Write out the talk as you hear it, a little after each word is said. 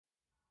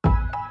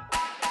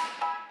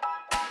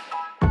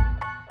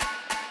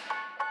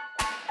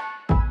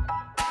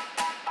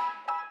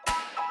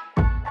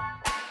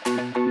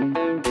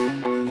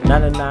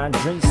99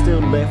 drinks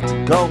still left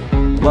to go.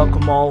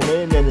 Welcome all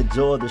in and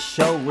enjoy the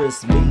show.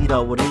 It's me,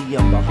 Dawari,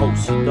 I'm the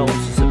host, you know.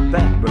 So sit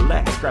back,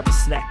 relax, grab a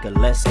snack, and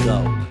let's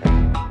go.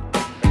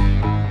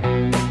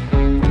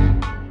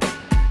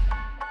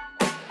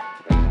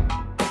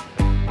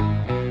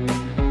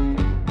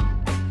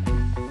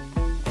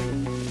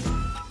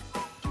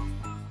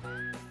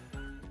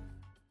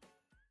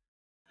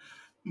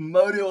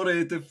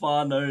 Moriore te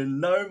whānau,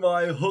 no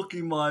mai,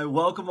 hoki mai,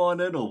 welcome on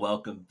in or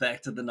welcome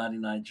back to the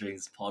 99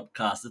 Dreams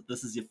podcast. If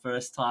this is your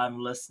first time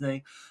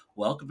listening,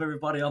 welcome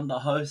everybody. I'm the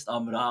host,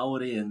 I'm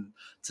Raori, and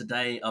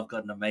today I've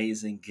got an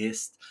amazing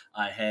guest.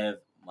 I have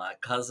my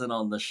cousin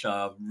on the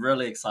show. I'm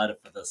really excited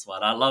for this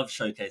one. I love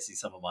showcasing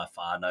some of my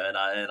whānau, and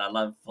I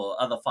love for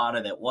other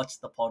whānau that watch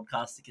the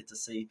podcast to get to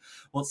see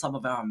what some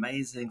of our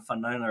amazing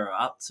whanauna are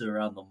up to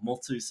around the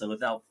motu. So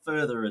without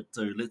further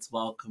ado, let's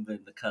welcome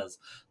in the cuz,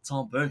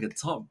 Tom Bergen.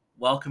 Tom,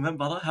 welcome in,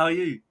 brother. How are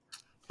you?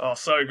 Oh,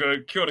 so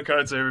good. Kia ora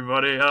koutou,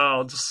 everybody.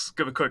 I'll just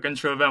give a quick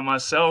intro about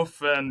myself,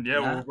 and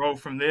we'll roll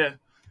from there.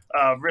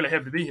 Really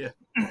happy to be here.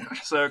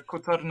 So, ko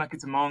taranaki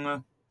te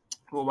maunga,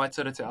 ko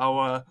Waitara te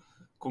awa,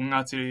 ko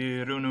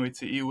Ngāti Runu i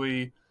te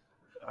iwi,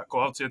 ko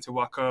Aotea te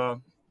waka,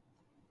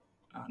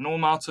 no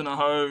Mātuna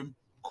hau,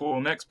 ko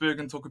Max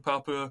Bergen toku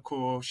pāpua,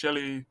 ko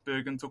Shelley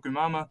Bergen toku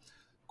mama,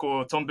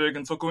 ko Tom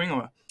Bergen toku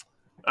ingoa.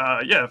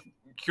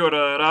 Kia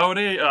ora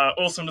Raori.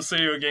 Awesome to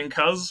see you again,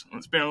 cuz.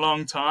 It's been a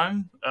long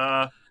time.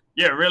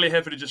 Really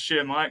happy to just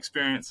share my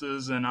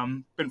experiences,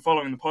 and been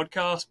following the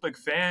podcast, big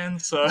fan,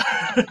 so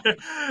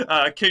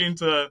keen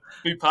to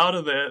be part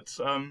of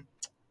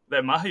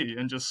that mahi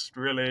and just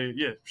really,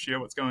 share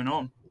what's going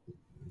on.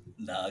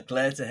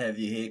 Glad to have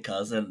you here,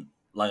 cuz, and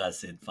like I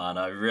said,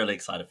 whānau, really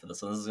excited for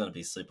this one. This is going to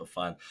be super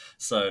fun.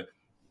 So,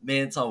 me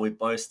and Tom, we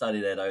both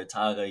studied at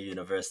Otago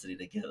University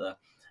together,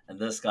 and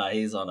this guy,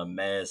 he's on a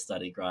mad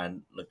study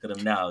grind. Look at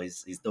him now,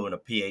 he's doing a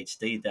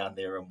PhD down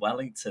there in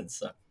Wellington,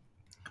 so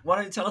why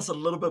don't you tell us a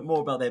little bit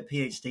more about that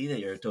PhD that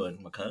you're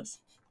doing, my cuz?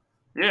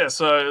 Yeah,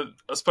 so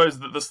I suppose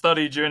that the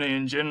study journey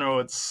in general,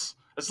 it's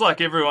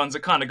like everyone's,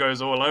 it kind of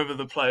goes all over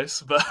the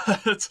place, but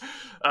it's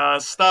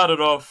started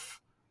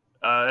off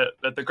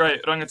at the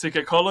great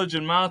Rangatahi College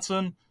in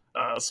Martin,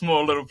 a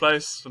small little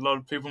place, a lot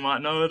of people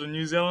might know it in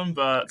New Zealand,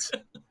 but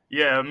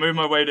moved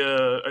my way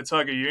to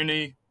Otago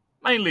Uni,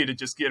 mainly to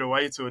just get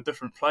away to a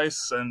different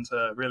place and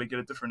really get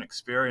a different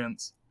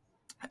experience.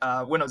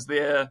 When I was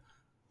there,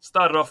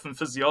 started off in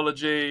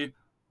physiology,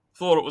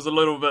 thought it was a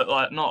little bit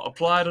like not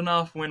applied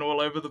enough, went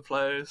all over the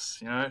place.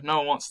 You know, no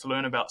one wants to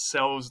learn about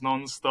cells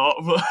non-stop.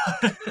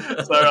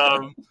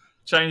 So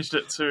changed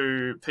it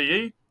to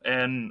PE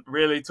and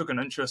really took an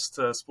interest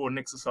to sport and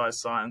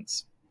exercise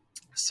science.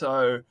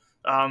 So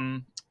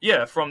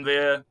from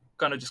there,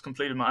 kind of just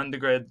completed my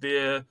undergrad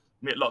there,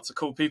 met lots of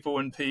cool people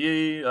in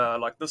PE,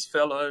 like this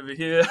fella over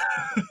here.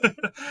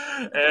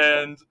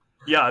 And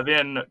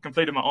then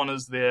completed my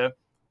honours there.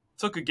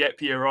 Took a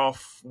gap year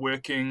off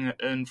working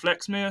in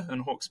Flaxmere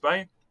in Hawke's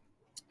Bay.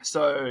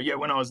 So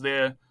when I was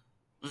there, it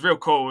was real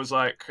cool. It was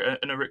like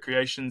in a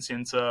recreation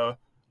centre,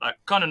 like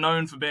kind of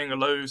known for being a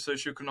low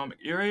socioeconomic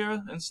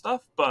area and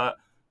stuff, but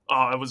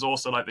it was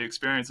also like the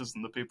experiences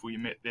and the people you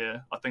met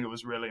there. I think it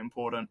was really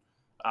important.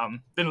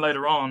 Then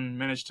later on,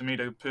 managed to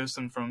meet a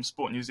person from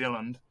Sport New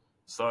Zealand.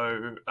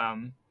 So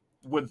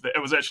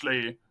it was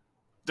actually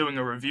doing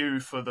a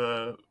review for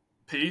the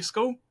PE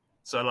school.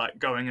 So like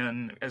going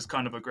in as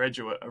kind of a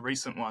graduate, a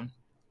recent one.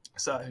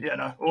 So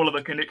all of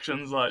the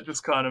connections like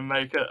just kind of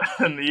make it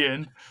in the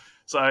end.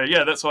 So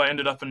that's why I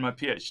ended up in my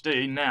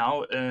PhD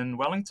now in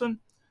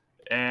Wellington.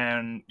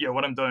 And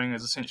what I'm doing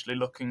is essentially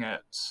looking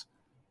at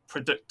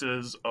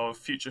predictors of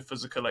future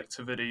physical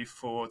activity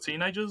for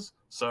teenagers.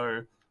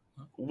 So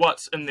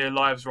what's in their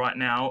lives right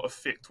now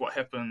affect what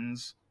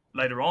happens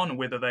later on,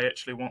 whether they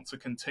actually want to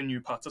continue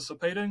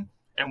participating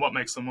and what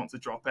makes them want to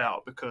drop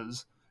out,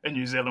 because in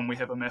New Zealand, we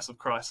have a massive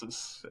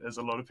crisis, as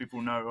a lot of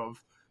people know,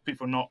 of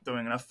people not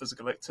doing enough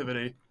physical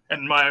activity,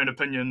 and in my own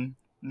opinion,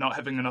 not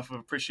having enough of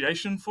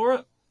appreciation for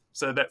it.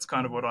 So that's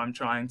kind of what I'm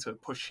trying to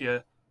push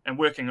here, and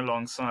working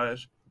alongside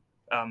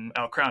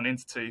our Crown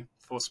entity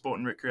for sport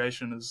and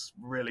recreation is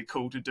really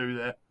cool to do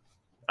that,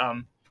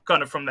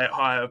 kind of from that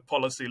higher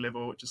policy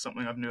level, which is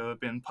something I've never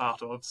been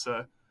part of.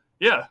 So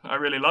I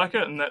really like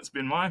it, and that's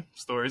been my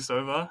story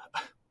so far.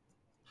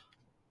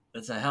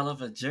 It's a hell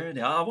of a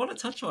journey. I want to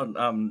touch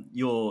on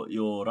your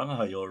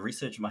rangahau, your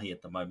research mahi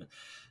at the moment.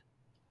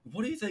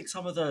 What do you think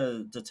some of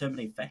the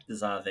determining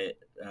factors are that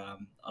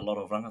a lot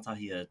of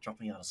rangatahi are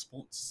dropping out of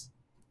sports?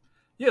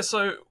 Yeah,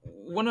 so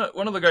one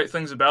of the great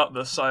things about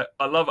this, I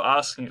love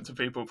asking it to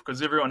people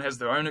because everyone has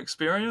their own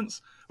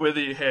experience, whether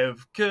you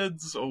have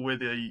kids or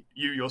whether you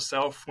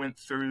yourself went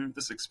through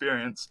this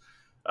experience.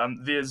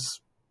 There's,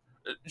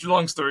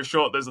 long story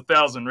short, there's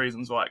 1,000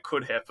 reasons why it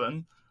could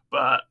happen,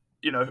 but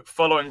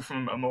following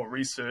from a more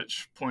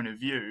research point of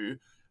view,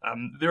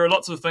 there are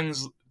lots of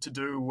things to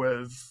do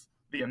with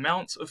the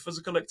amount of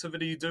physical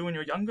activity you do when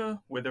you're younger,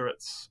 whether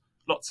it's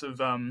lots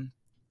of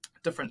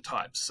different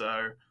types,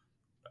 so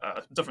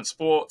different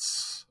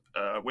sports,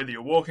 whether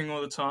you're walking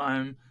all the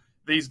time,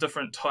 these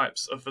different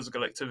types of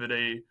physical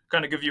activity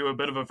kind of give you a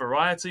bit of a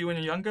variety when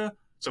you're younger.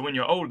 So when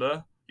you're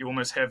older, you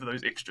almost have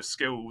those extra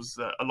skills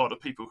that a lot of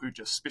people who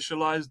just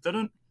specialize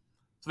didn't.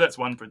 So that's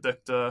one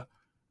predictor.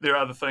 There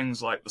are other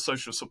things like the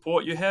social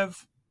support you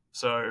have.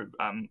 So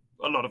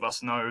a lot of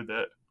us know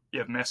that you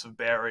have massive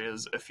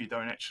barriers if you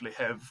don't actually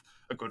have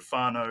a good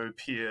whānau,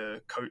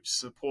 peer, coach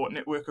support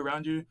network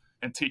around you,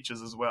 and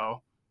teachers as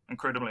well.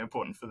 Incredibly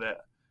important for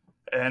that.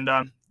 And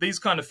these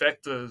kind of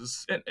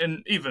factors,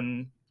 and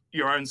even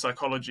your own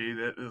psychology,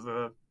 there's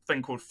a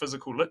thing called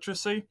physical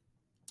literacy.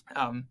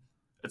 Um,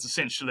 it's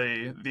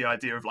essentially the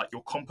idea of like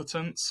your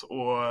competence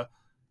or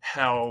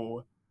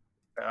how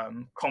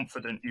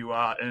confident you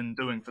are in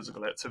doing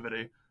physical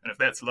activity. And if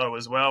that's low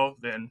as well,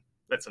 then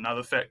that's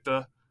another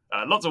factor.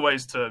 Lots of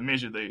ways to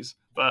measure these,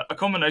 but a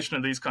combination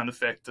of these kind of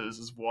factors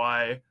is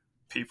why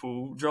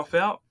people drop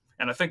out.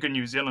 And I think in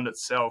New Zealand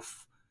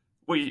itself,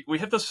 we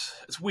have this.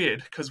 It's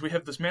weird because we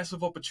have this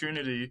massive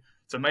opportunity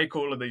to make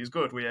all of these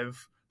good. We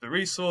have the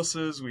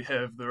resources, we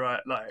have the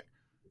right like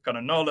kind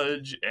of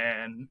knowledge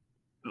and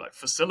like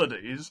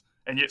facilities,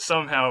 and yet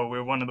somehow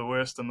we're one of the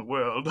worst in the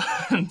world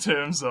in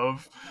terms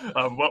of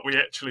what we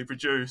actually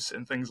produce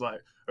and things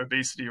like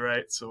obesity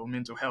rates or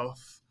mental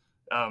health.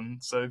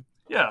 So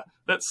yeah,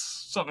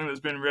 that's something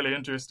that's been really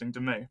interesting to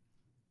me.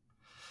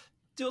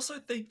 Do you also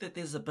think that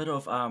there's a bit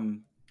of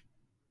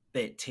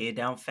that tear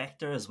down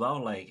factor as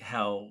well? Like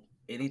how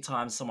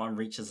anytime someone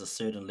reaches a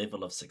certain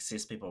level of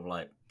success, people are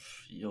like,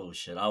 yo,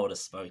 shit, I would have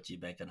smoked you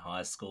back in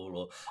high school.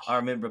 Or I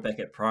remember back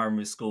at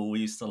primary school,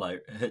 we used to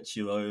like hit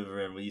you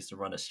over and we used to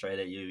run it straight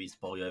at you. We used to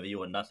bowl you over. You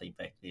were nothing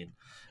back then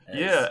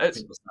Yeah, as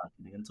it's people start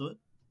getting into it.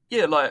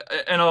 yeah, like,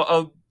 and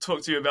I'll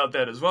talk to you about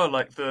that as well,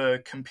 like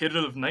the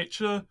competitive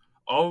nature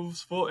of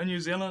sport in New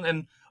Zealand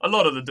and a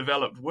lot of the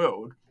developed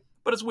world.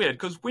 But it's weird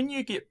because when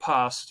you get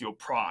past your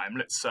prime,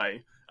 let's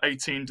say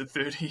 18 to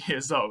 30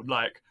 years old,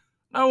 like,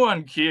 no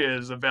one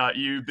cares about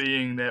you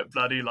being that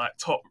bloody, like,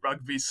 top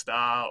rugby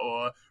star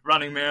or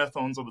running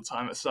marathons all the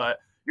time. It's like,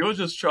 you're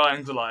just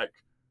trying to, like,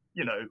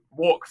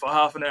 walk for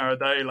half an hour a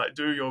day, like,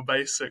 do your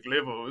basic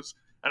levels.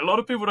 And a lot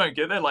of people don't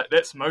get that. Like,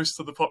 that's most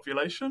of the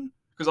population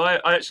because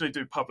I actually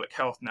do public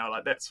health now.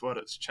 Like that's what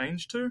it's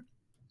changed to.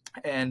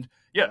 And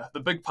yeah, the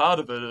big part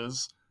of it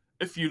is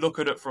if you look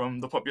at it from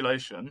the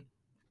population,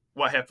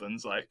 what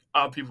happens? Like,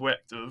 are people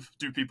active?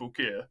 Do people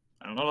care?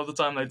 And a lot of the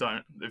time they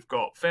don't. They've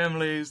got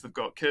families, they've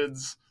got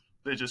kids,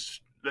 they're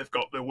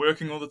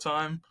working all the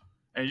time.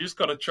 And you just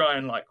got to try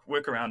and like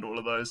work around all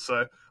of those.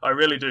 So I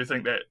really do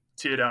think that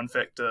tear down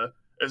factor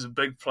is a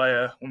big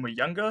player when we're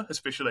younger,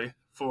 especially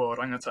for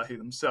rangatahi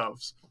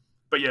themselves.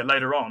 But yeah,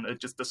 later on it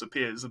just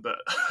disappears a bit,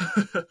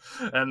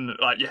 and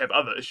like you have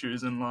other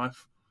issues in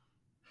life.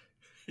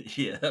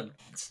 Yeah,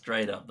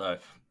 straight up though.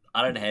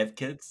 I don't have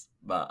kids,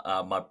 but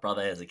my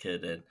brother has a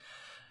kid, and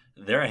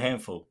they're a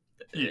handful.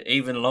 Yeah,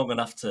 Even long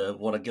enough to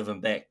want to give them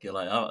back. You're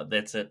like, oh,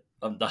 that's it.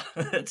 I'm done.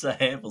 It's a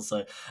handful. So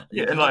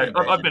you yeah, and can't like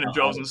I've imagine been in how hard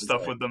jobs it and is.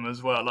 stuff Like, with them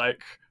as well.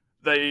 Like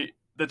they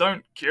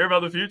don't care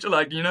about the future.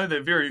 Like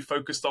they're very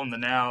focused on the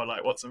now,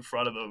 like what's in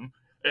front of them,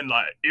 and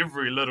like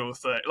every little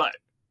thing. Like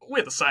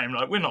we're the same.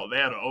 Like we're not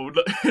that old,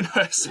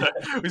 So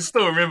we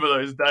still remember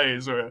those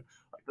days where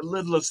like the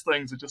littlest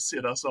things would just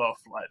set us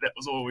off. Like that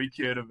was all we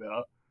cared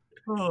about.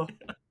 Oh.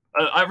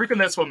 I reckon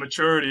that's what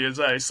maturity is,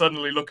 eh?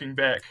 Suddenly looking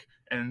back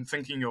and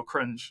thinking you're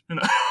cringe.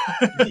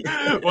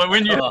 Well,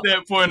 when you hit oh,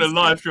 that point in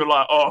easily. life, you're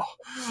like, oh,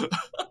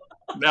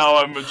 now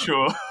I'm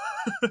mature.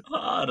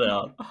 Hard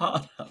out.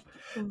 Hard out.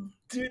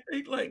 Do you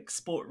think like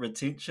sport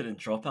retention and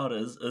dropout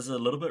is a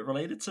little bit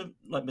related to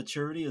like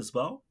maturity as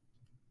well?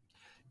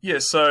 Yeah.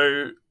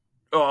 So,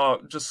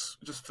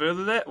 just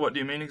further that. What do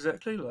you mean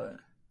exactly? Like,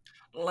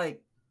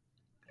 Like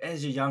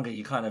as you're younger,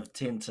 you kind of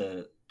tend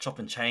to chop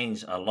and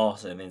change a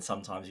lot, and then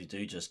sometimes you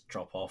do just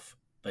drop off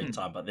big hmm.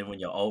 time. But then when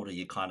you're older,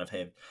 you kind of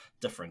have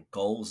different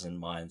goals in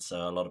mind.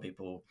 So a lot of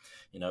people,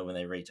 when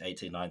they reach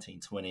 18, 19,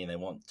 20, and they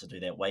want to do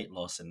that weight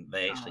loss, and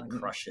they actually Yeah.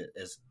 crush it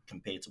as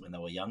compared to when they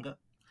were younger.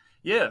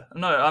 Yeah,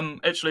 no,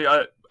 actually,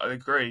 I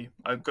agree.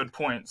 A good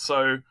point.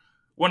 So,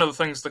 one of the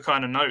things to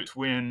kind of note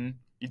when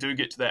you do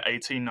get to that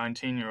 18,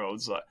 19 year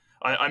olds, like,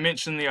 I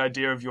mentioned the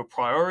idea of your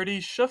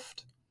priorities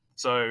shift.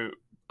 So,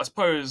 I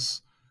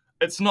suppose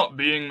it's not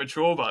being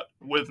mature, but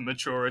with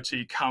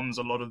maturity comes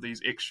a lot of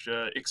these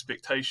extra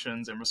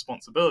expectations and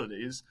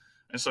responsibilities.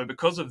 And so,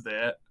 because of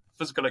that,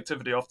 physical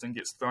activity often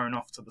gets thrown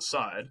off to the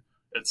side.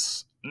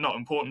 It's not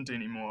important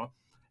anymore.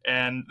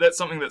 And that's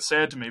something that's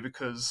sad to me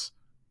because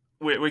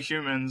we're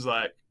humans.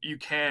 Like you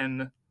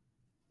can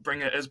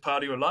bring it as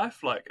part of your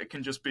life. Like it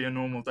can just be a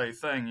normal day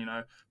thing,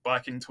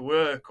 biking to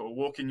work or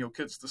walking your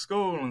kids to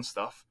school and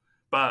stuff.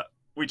 But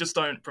we just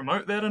don't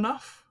promote that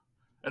enough.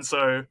 And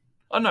so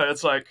I don't know.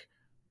 It's like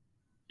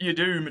you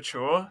do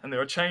mature and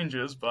there are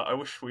changes, but I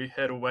wish we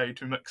had a way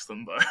to mix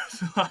them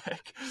both.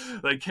 Like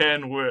they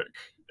can work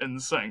in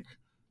sync.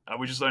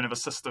 We just don't have a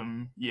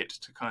system yet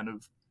to kind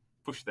of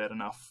push that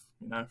enough,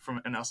 from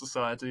in our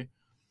society.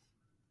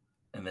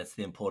 And that's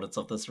the importance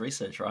of this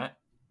research, right?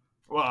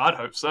 Well, I'd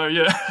hope so.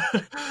 Yeah,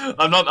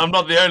 I'm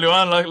not the only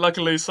one. Like,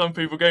 luckily, some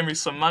people gave me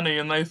some money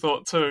and they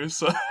thought too.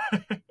 So, uh,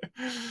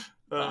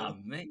 Ah,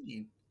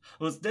 man.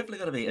 Well, it's definitely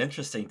going to be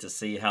interesting to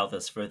see how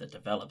this further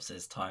develops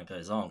as time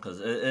goes on, because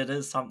it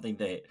is something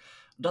that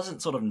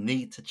doesn't sort of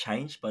need to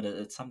change, but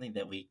it's something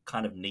that we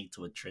kind of need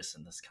to address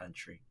in this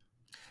country.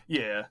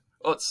 yeah,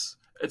 well,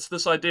 it's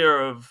this idea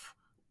of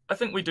I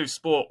think we do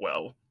sport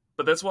well,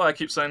 but that's why I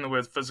keep saying the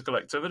word physical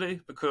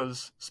activity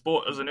because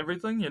sport isn't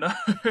everything, you know.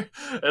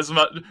 As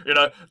much,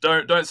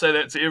 don't say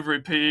that to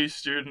every PE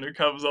student who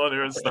comes on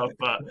here and stuff,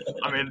 but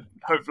I mean,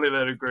 hopefully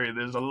they'd agree.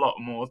 There's a lot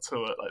more to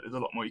it. Like, there's a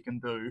lot more you can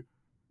do.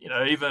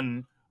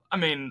 Even I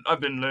mean, I've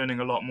been learning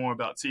a lot more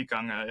about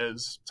tikanga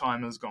as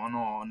time has gone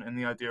on, and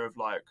the idea of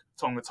like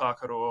tonga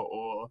takaro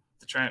or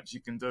the tramps you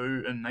can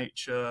do in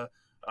nature,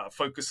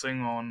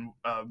 focusing on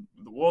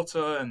the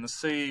water and the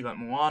sea, like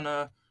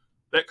moana.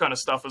 That kind of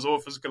stuff is all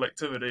physical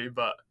activity,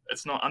 but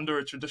it's not under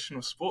a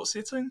traditional sports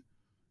setting.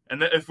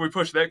 And if we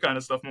push that kind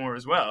of stuff more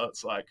as well,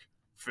 it's like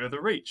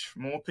further reach,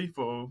 more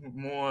people,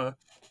 more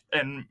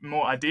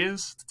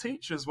ideas to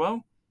teach as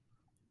well,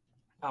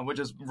 which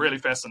is really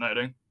Yeah.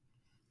 fascinating.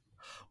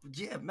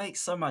 Yeah, it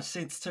makes so much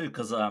sense too,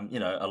 because a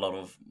lot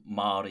of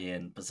Maori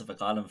and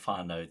Pacific Island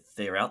whānau,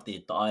 they're out there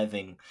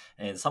diving,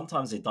 and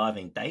sometimes they're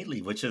diving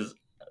daily, which is,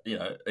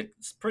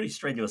 it's pretty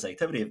strenuous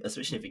activity,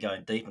 especially if you're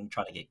going deep and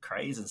trying to get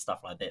crays and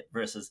stuff like that.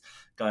 Versus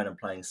going and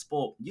playing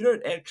sport, you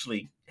don't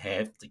actually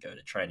have to go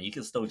to training. You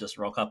can still just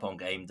rock up on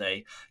game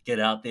day, get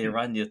out there,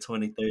 run your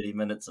 20-30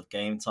 minutes of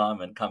game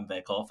time, and come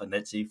back off, and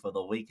that's you for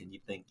the week. And you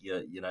think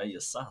you're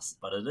sus,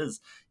 but it is,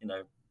 you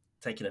know,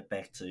 taking it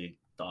back to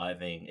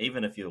diving,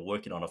 even if you're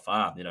working on a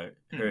farm,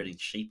 herding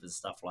sheep and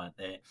stuff like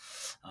that.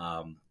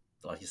 Um,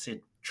 like you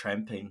said,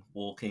 tramping,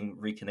 walking,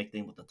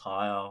 reconnecting with the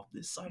tire.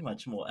 There's so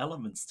much more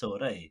elements to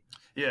it, eh?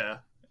 Yeah,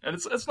 and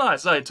it's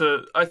nice, I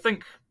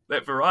think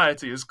that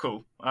variety is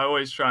cool. I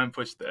always try and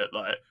push that.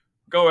 Like,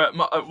 go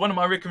out. One of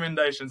my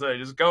recommendations,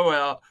 just go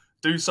out,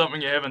 do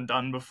something you haven't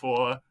done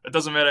before. It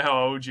doesn't matter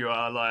how old you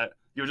are. Like,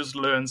 you'll just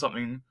learn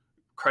something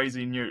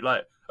crazy new.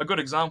 Like, a good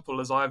example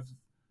is I've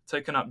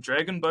taken up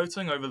dragon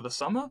boating over the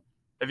summer.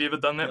 Have you ever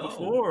done that Yo,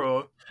 before?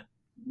 Or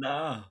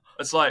nah.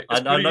 it's like it's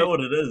I know pretty, what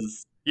it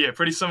is. yeah,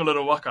 pretty similar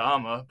to waka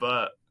ama,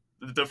 but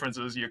the difference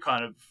is you're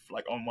kind of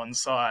like on one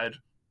side,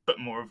 but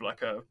more of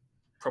like a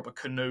proper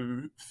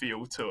canoe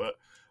feel to it.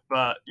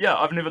 But yeah,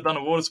 I've never done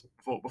a water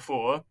sport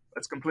before.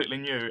 It's completely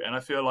new, and I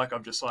feel like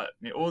I've just like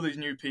met all these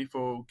new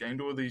people, gained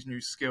all these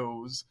new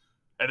skills,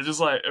 and it just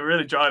like it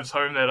really drives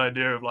home that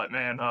idea of like,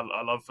 man,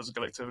 I love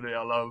physical activity.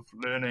 I love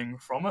learning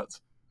from it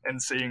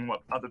and seeing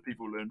what other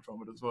people learn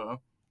from it as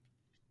well.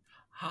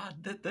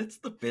 That's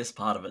the best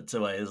part of it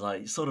too, eh? Is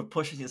like sort of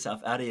pushing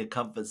yourself out of your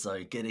comfort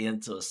zone, getting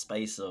into a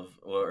space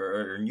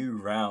or a new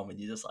realm, and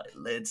you're just like,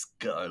 let's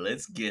go,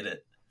 let's get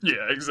it.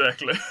 Yeah,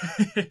 exactly.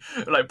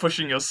 Like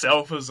pushing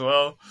yourself as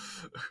well.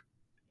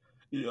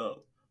 Yeah.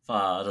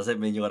 Does that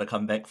mean you got to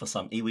come back for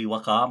some iwi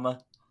wakama?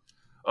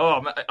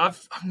 Oh, man,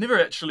 I've never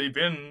actually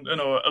been in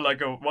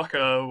a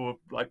waka or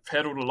like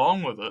paddled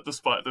along with it,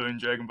 despite doing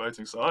dragon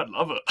boating. So I'd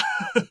love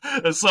it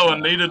if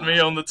someone needed me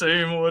Ah, on the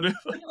team or whatever.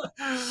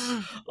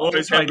 we'll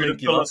Always try and happy to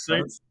link you fill a up,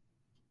 seat. cuz.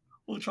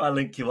 We'll try and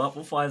link you up.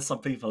 We'll find some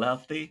people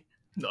out there.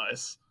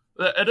 Nice.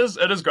 It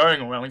is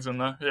growing in Wellington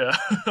though. Yeah,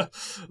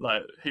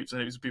 like heaps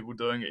and heaps of people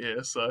doing it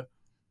here. So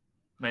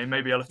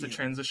maybe I'll have to Yeah.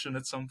 transition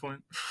at some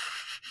point.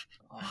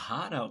 Oh,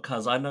 hard out,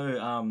 cuz I know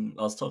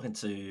I was talking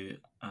to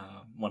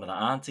one of the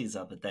aunties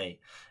the other day,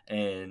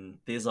 and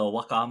there's a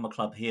Wakama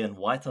club here in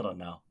Waitara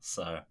now.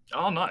 So,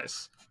 Oh,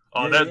 nice.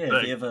 Oh, yeah, that's yeah,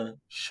 big.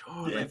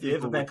 if you People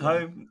ever would back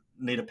love. home,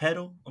 need a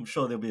paddle, I'm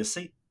sure there'll be a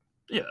seat.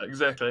 Yeah,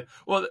 exactly.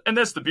 Well, and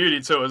that's the beauty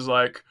too. Is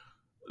like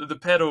the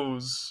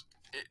pedals.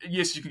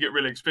 Yes, you can get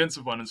really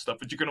expensive one and stuff,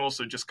 but you can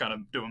also just kind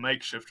of do a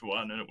makeshift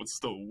one, and it would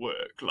still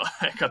work.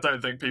 Like I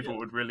don't think people Yeah.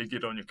 would really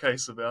get on your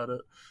case about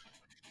it.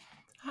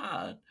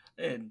 Hard.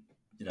 And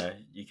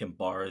you can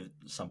borrow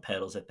some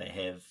pedals that they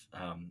have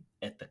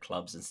at the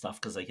clubs and stuff,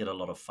 because they get a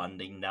lot of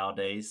funding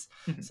nowadays.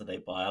 So they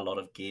buy a lot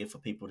of gear for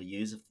people to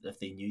use if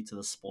they're new to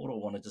the sport or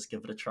want to just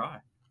give it a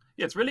try.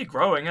 Yeah, it's really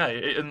growing,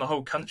 in the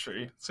whole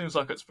country. It seems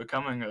like it's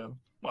becoming a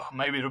well,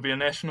 maybe it'll be a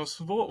national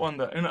sport one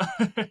day.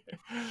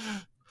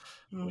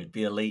 We'd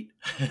be elite.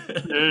 Yeah.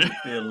 We'd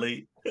be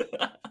elite.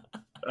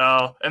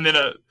 And then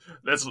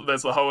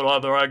that's a whole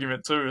other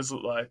argument too. Is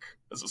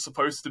it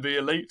supposed to be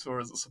elite or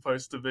is it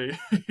supposed to be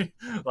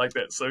like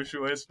that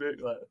social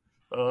aspect? Like,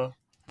 uh,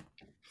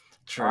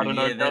 True. I don't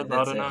know, Yeah, guys. I that's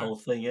don't that know. whole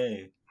thing,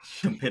 eh?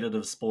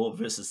 Competitive sport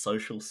versus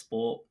social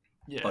sport.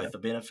 Yeah, Both are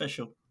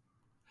beneficial.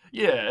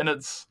 yeah, and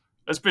it's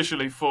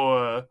especially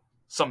for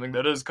something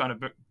that is kind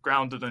of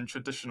grounded in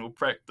traditional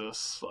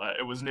practice. Like,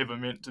 it was never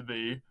meant to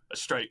be a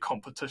straight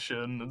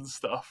competition and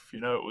stuff.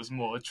 It was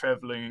more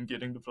traveling and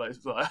getting to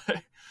places. Like,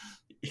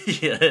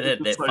 Yeah, it's that, just that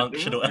so different.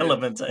 functional Yeah.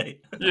 element, eh?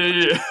 Yeah,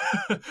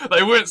 yeah.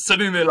 They weren't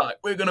sitting there like,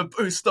 we're gonna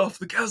boost off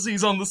the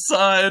Guzzies on the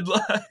side,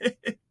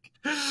 like.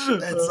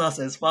 That's us,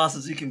 as fast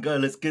as you can go.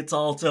 Let's get to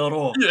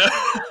Aotearoa.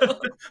 Yeah.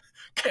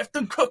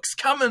 Captain Cook's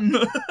coming.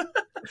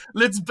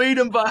 Let's beat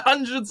them by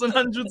hundreds and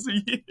hundreds of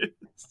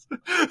years.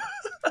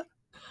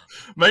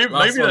 maybe,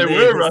 Last maybe one they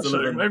there were has to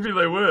live rushing. in. Maybe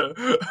they were.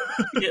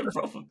 Yeah,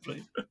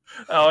 probably.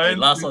 Our Hey,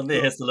 last one there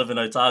ancestors. has to live in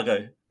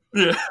Otago.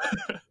 Yeah.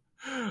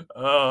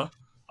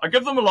 I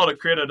give them a lot of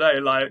credit, eh?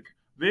 Like,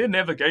 their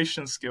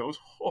navigation skills,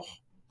 oh,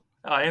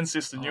 our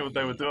ancestors knew Oh what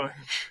they were yeah. doing.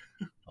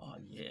 Oh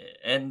yeah,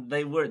 and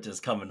they weren't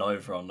just coming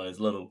over on those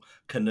little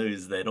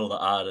canoes that all the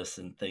artists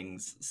and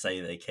things say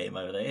they came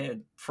over. They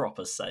had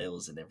proper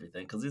sails and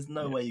everything because there's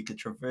no Yeah. way you could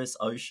traverse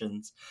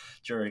oceans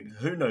during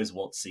who knows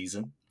what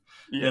season.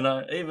 Yeah. You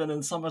know, even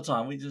in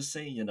summertime, we just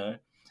see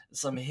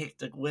some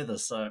hectic weather.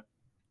 So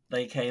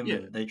they came Yeah.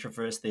 and they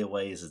traversed their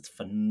ways. It's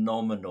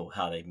phenomenal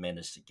how they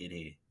managed to get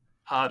here.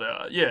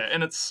 Harder. Yeah,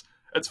 and it's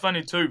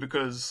funny too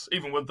because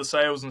even with the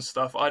sales and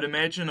stuff, I'd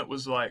imagine it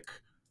was like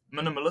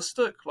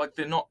minimalistic. Like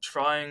they're not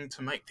trying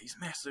to make these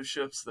massive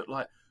ships that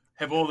like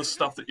have all the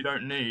stuff that you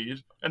don't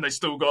need, and they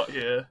still got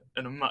here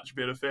in a much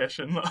better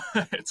fashion.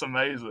 It's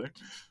amazing.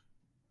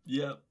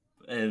 Yep.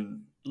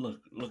 And look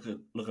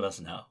at us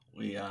now.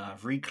 We are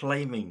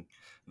reclaiming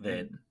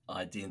that Mm.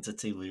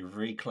 identity. We're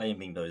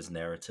reclaiming those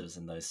narratives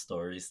and those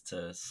stories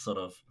to sort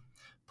of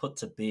put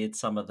to bed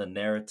some of the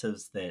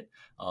narratives that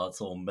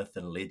it's all myth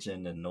and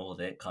legend and all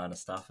that kind of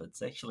stuff.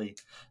 It's actually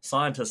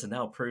scientists are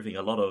now proving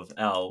a lot of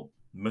our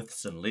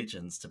myths and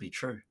legends to be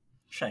true.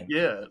 Shame.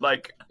 Yeah,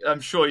 like I'm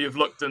sure you've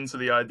looked into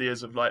the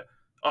ideas of like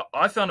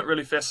I found it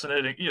really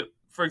fascinating.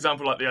 For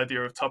example, like the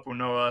idea of tapu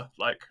noa,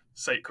 like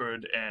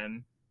sacred,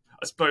 and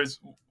I suppose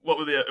what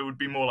would it would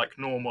be more like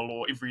normal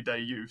or everyday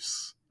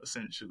use,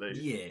 essentially.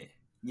 Yeah.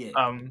 Yeah.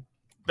 Um,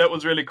 that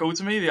was really cool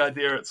to me. The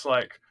idea it's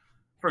like,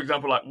 for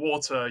example, like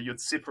water, you'd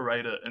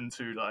separate it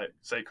into like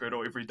sacred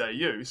or everyday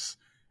use,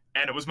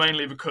 and it was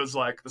mainly because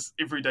like this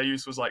everyday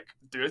use was like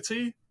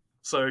dirty,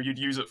 so you'd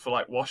use it for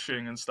like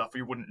washing and stuff. Or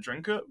you wouldn't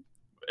drink it,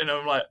 and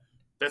I'm like,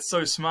 that's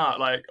so smart.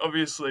 Like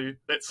obviously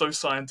that's so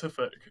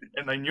scientific,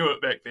 and they knew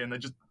it back then. They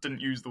just didn't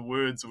use the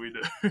words we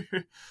do.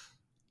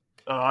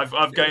 I've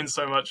Yeah. gained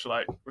so much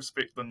like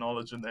respect and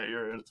knowledge in that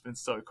area, and it's been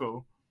so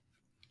cool.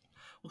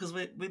 Because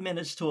we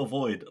managed to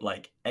avoid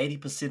like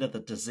 80% of the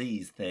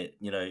disease that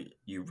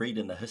you read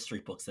in the history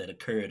books that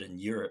occurred in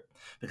Europe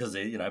because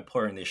they're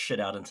pouring their shit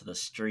out into the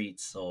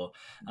streets, or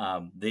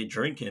they're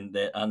drinking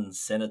that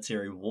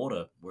unsanitary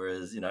water,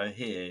 whereas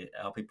here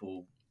our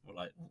people were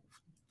like,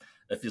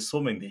 if you're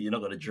swimming there you're not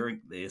going to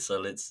drink there, so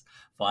let's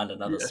find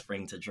another Yeah,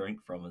 spring to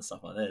drink from and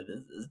stuff like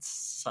that. It's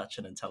such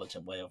an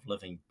intelligent way of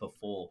living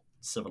before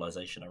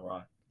civilization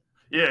arrived.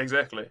 yeah,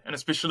 exactly, and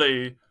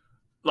especially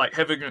like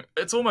having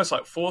it's almost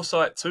like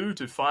foresight too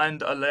to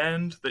find a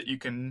land that you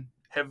can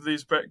have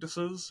these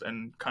practices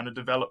and kind of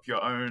develop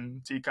your own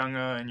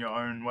tikanga and your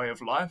own way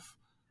of life.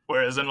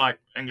 Whereas in like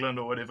England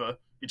or whatever,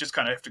 you just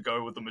kind of have to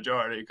go with the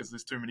majority because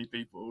there's too many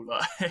people.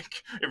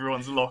 Like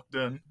everyone's locked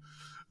in.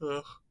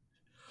 Ugh.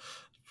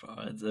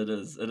 Right, it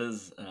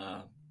is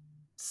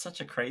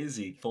such a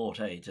crazy thought,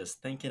 eh?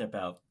 Just thinking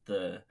about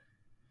it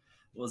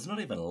was not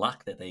even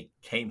luck that they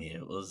came here.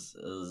 It was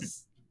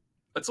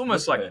It's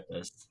almost with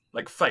purpose.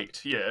 like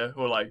fate, yeah,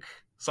 or like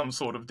some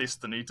sort of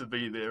destiny to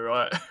be there,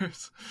 right?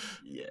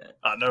 Yeah,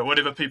 I don't know,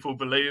 whatever people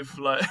believe.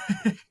 Like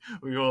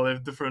we all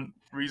have different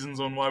reasons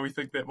on why we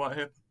think that might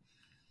happen.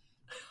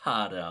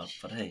 hard out.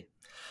 But hey,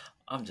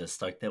 I'm just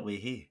stoked that we're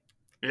here.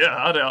 Yeah,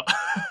 I doubt.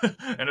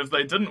 And if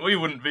they didn't, we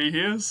wouldn't be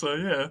here. So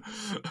yeah,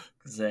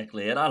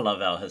 Exactly, and I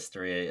love our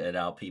history and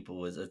our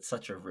people. It's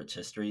such a rich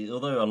history.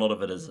 Although a lot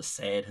of it is a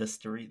sad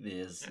history.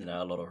 There's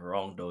a lot of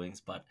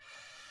wrongdoings, but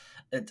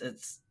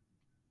it's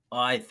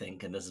I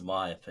think, and this is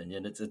my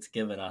opinion, it's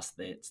given us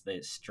that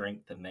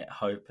strength and that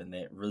hope and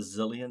that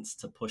resilience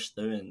to push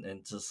through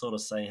and to sort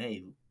of say,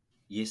 hey,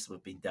 yes,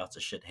 we've been dealt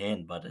a shit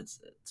hand, but it's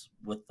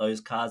with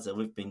those cards that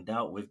we've been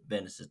dealt, we've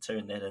managed to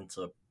turn that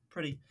into a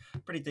pretty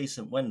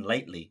decent win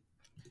lately.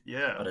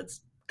 yeah. But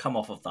it's come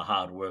off of the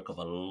hard work of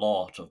a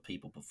lot of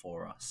people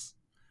before us.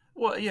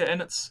 Well, yeah,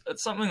 and it's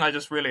something I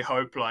just really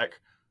hope.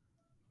 Like,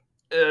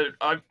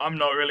 I'm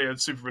not really a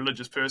super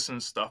religious person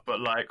and stuff, but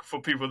like for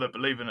people that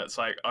believe in it, it's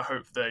like I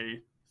hope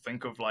they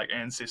think of like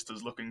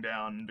ancestors looking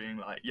down and being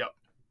like, "Yep,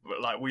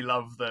 like we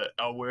love that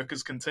our work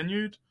is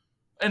continued."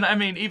 And I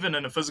mean, even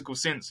in a physical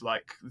sense,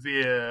 like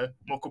their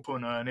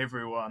mokopuna and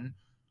everyone,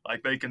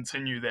 like they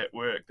continue that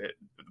work that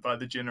by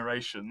the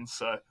generations.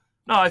 So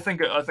no, I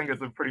think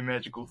it's a pretty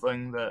magical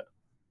thing that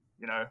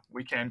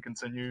we can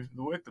continue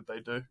the work that they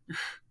do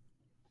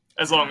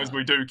as long as Ah,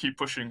 we do keep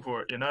pushing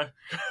for it. yeah,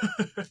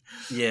 don't,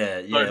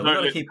 yeah, we don't got to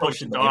let the keep culture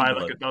pushing the die like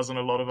envelope. it does in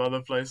a lot of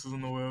other places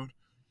in the world.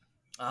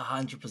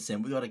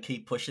 100%. We got to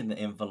keep pushing the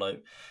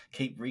envelope,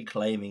 keep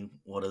reclaiming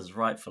what is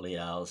rightfully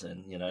ours,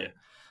 and Yeah,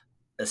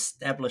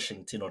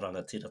 establishing Tino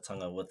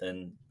Rangatiratanga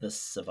within this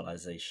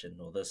civilization,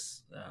 or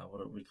this what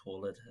do we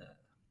call it?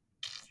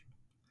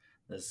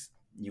 This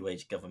new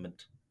age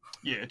government.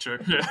 yeah, true.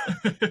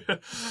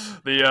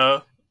 Yeah,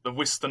 the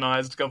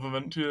westernized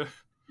government. Yeah,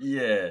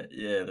 Yeah,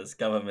 yeah, this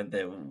government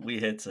that we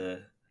had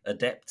to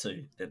adapt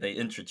to, that they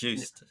yeah,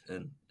 introduced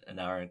in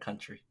our own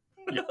country.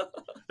 yeah.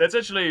 That's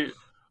actually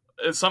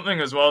it's something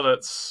as well.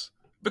 That's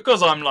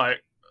because I'm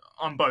like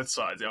on both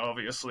sides, yeah,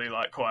 obviously,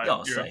 like quite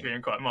Yeah, same.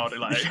 European, quite Māori,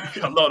 like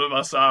a lot of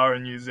us are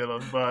in New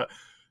Zealand, but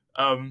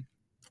um,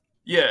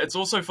 yeah, it's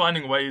also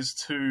finding ways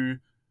to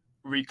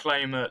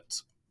reclaim it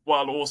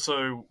while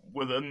also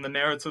within the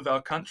narrative of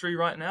our country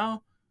right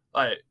now.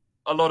 Like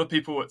a lot of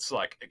people, it's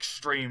like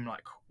extreme,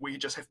 like we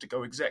just have to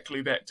go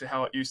exactly back to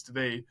how it used to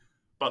be,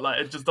 but like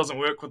it just doesn't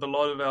work with a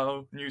lot of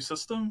our new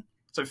system.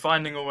 So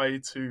finding a way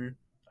to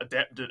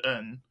adapt it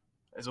in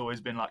has always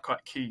been like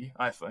quite key,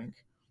 I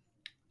think.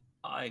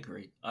 I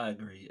agree. I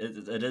agree.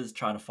 It is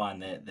trying to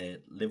find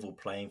that level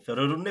playing field.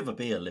 It'll never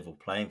be a level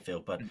playing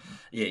field, but Mhm.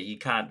 yeah, you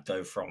can't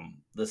go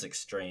from this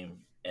extreme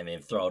and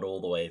then throw it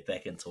all the way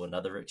back into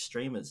another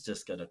extreme. It's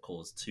just going to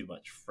cause too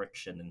much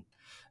friction, and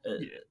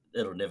it,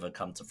 Yeah. it'll never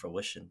come to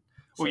fruition.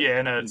 Well, So yeah,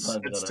 and you it's kind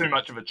of it's gotta. too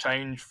much of a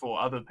change for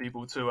other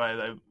people too.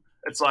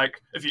 It's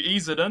like if you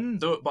ease it in,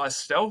 do it by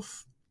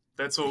stealth,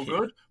 that's all Yeah.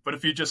 good. But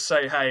if you just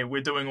say, "Hey,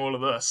 we're doing all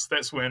of this,"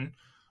 that's when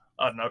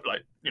I don't know,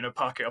 like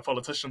Pākehā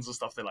politicians and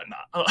stuff. They're like,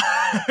 "Nah,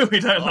 we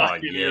don't Oh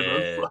like any of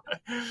this."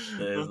 yeah,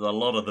 there's a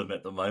lot of them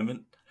at the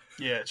moment.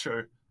 Yeah,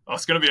 true. Oh,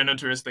 it's going to be an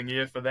interesting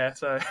year for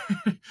that.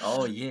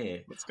 Oh yeah,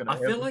 What's going I to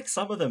feel happen? like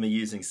some of them are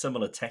using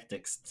similar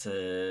tactics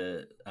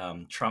to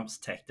Trump's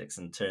tactics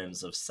in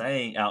terms of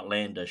saying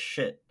outlandish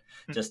shit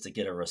just to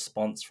get a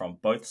response from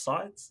both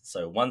sides.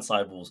 So one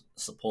side will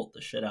support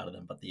the shit out of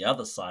them, but the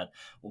other side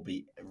will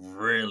be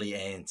really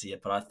anti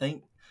it. But I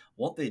think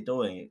what they're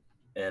doing,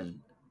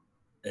 and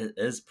it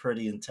is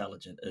pretty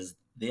intelligent, is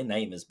their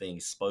name is being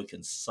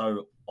spoken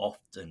so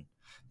often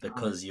Oh,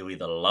 because you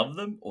either love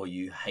them or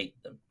you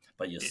hate them,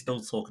 but you're yeah. still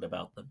talking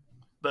about them.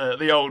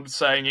 The old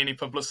saying, "Any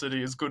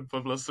publicity is good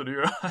publicity,"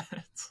 right?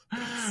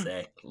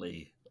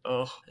 Exactly.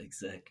 Oh,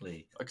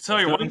 Exactly. I can tell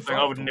It's you gonna be one thing: I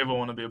fun would for never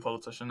want to be a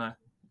politician. No,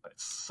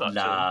 it's such a.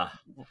 nah.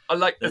 I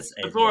like It's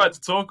it's all right admin.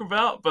 to talk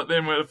about, but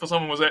then if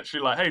someone was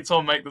actually like, "Hey,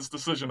 Tom, make this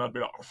decision," I'd be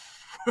like,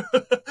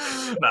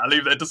 "Nah,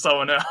 leave that to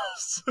someone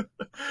else."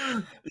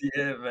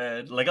 Yeah,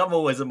 man. Like I'm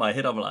always in my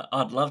head. I'm like,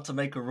 I'd love to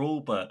make a rule,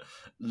 but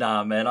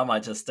nah, man. I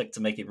might just stick to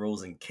making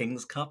rules in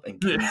King's Cup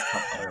and Yeah. King's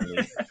Cup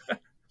only.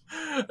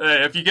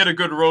 Hey, if you get a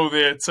good role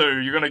there too,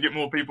 you're gonna get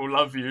more people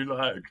love you.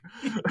 Like,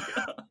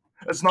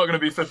 it's not gonna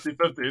be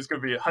 50-50. It's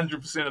gonna be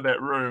 100% of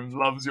that room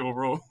loves your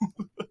role.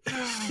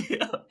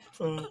 Yeah.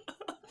 Uh,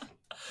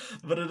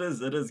 But it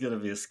is gonna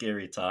be a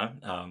scary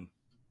time.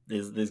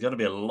 There's gonna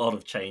be a lot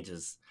of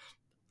changes.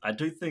 I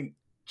do think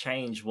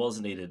change was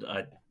needed.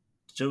 I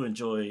do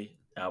enjoy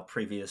our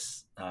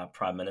previous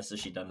prime minister.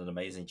 She done an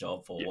amazing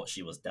job for yeah, what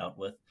she was dealt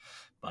with,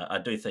 but I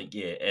do think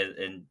yeah,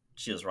 and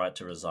she was right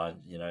to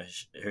resign.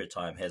 Her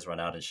time has run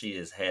out, and she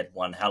has had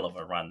one hell of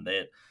a run.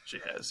 That she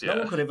has. no one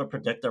Yeah, could ever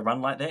predict a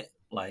run like that.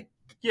 Like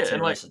yeah,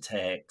 and like terrorist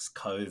attacks,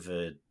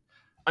 COVID.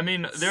 I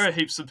mean, there are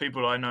heaps of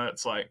people I know.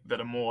 It's like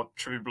that are more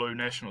true blue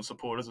national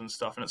supporters and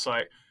stuff, and it's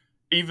like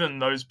even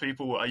those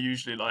people are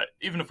usually like,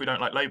 even if we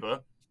don't like Labour,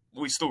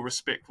 we still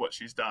respect what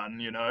she's done.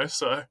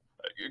 So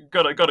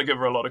gotta give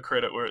her a lot of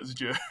credit where it's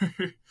due.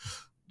 No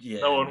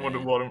Yeah, one would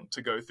man. want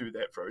to go through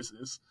that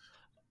process.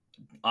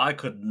 I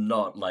could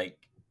not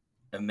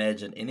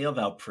imagine any of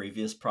our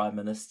previous prime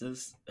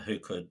ministers who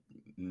could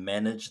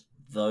manage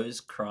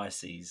those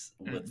crises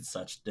with Mm.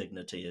 such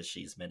dignity as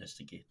she's managed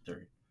to get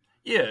through.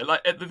 Yeah,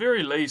 like at the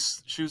very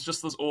least, she was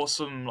just this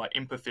awesome, like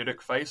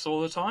empathetic face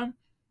all the time.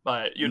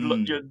 Like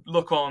Mm, you'd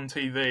look on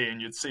TV and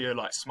you'd see her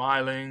like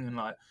smiling and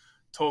like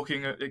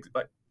talking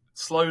like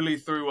slowly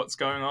through what's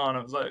going on.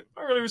 I was like,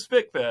 I really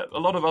respect that. A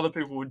lot of other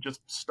people would just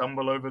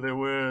stumble over their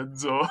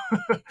words or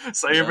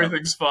say yeah,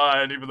 everything's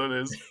fine, even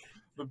though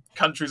the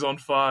country's on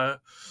fire.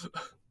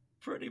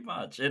 pretty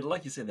much. And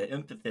like you said, that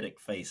empathetic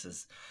face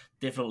is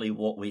definitely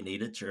what we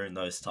needed during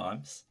those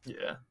times.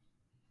 Yeah.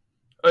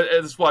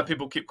 It's why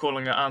people keep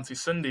calling her Auntie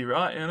Cindy,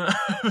 right?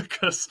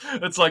 Because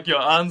it's like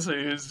your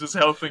auntie who's just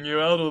helping you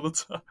out all the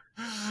time.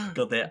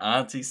 Got that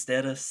auntie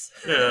status.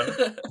 Yeah.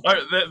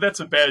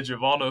 That's a badge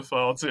of honor for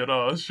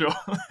Aotearoa, sure.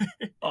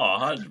 Oh,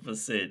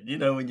 100%. You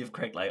know when you've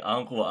cracked like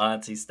uncle or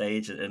auntie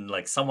stage in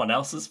like someone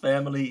else's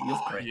family, you've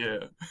Oh, cracked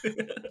it.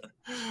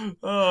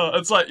 yeah.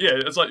 It's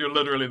like you're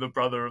literally the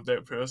brother of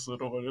that person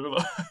or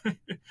whatever.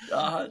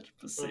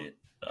 100%.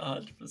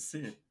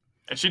 100%.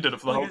 And she did it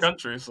for the Like whole it's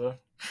country, so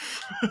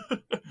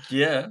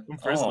yeah.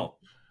 impressive. Oh,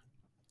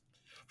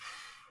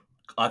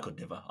 I could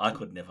never. I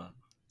could never.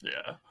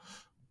 Yeah.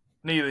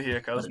 Neither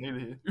here, But cuz, neither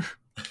here.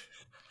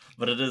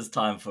 but it is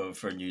time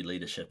for new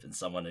leadership and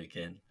someone who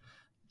can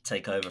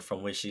take over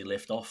from where she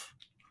left off.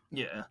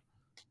 Yeah.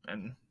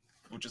 And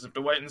we'll just have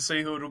to wait and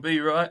see who it'll be,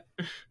 right?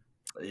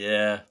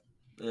 Yeah,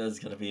 it's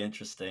going to be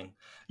interesting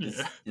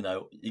Yeah.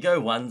 because you go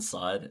one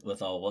side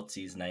with what's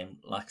his name,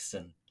 Mm.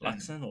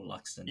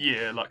 Luxon,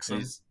 Yeah, Luxon.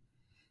 who's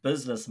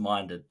business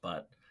minded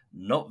but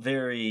not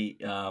very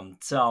Te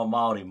Ao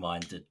Māori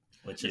minded,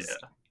 which Yeah. is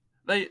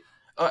They,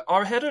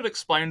 I had it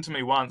explained to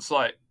me once.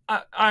 Like,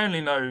 I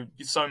only know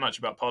so much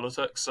about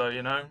politics, so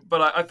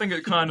But I think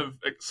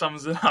it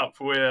sums it up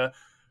where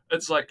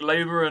it's like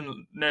Labour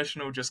and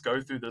National just go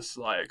through this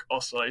like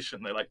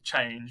oscillation. They like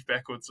change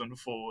backwards and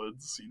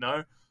forwards.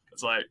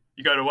 It's like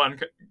you go to one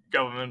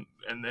government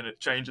and then it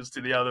changes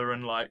to the other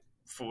in like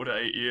 4 to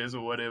 8 years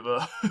or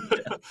whatever.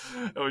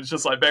 Yeah. It was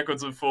just like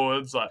backwards and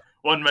forwards. Like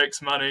one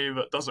makes money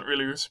but doesn't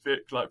really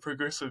respect like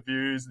progressive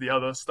views. The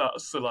other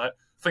starts to like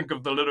think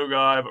of the little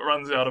guy but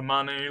runs out of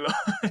money.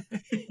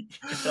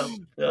 Yep, uh,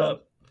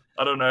 yep.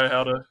 I don't know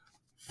how to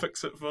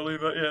fix it fully,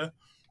 but yeah.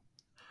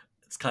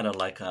 It's kind of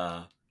like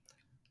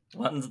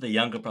one's the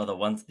younger brother,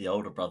 one's the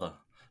older brother.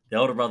 The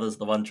older brother's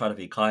the one trying to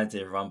be kind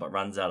to everyone but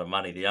runs out of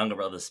money. The younger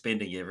brother's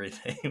spending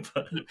everything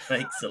but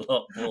makes a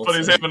lot more But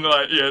he's too. having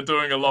like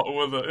doing a lot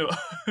with it.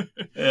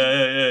 Yeah,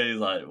 yeah, yeah. He's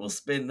like, we'll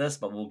spend this,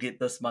 but we'll get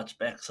this much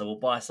back. So we'll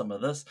buy some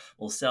of this,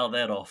 we'll sell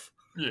that off.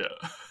 Yeah.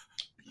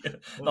 Yeah.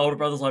 The older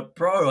brother's like,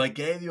 bro, I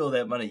gave you all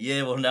that money.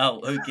 Yeah, well, now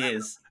who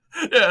cares?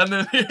 Yeah, and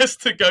then he has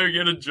to go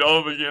get a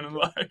job again and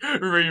like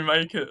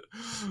remake it.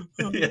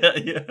 Yeah,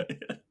 yeah,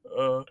 yeah.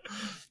 Uh,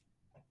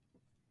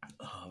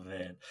 Oh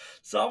man.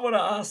 So I want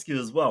to ask you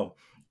as well.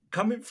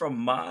 Coming from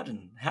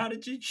Martin, how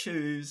did you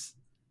choose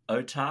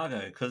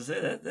Otago? Because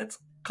that's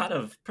kind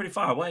of pretty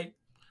far away.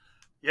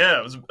 yeah,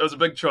 it was a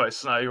big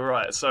choice. No, you're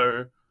right.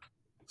 So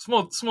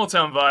small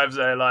town vibes.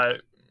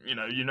 Like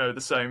you know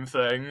the same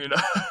thing.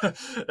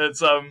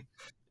 It's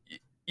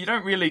you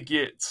don't really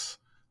get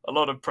a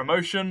lot of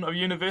promotion of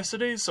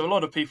universities. So a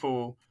lot of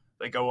people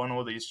they go on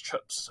all these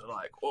trips to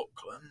like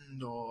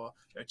Auckland or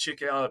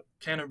check out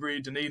Canterbury,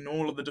 Dunedin,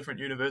 all of the different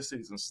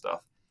universities and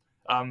stuff.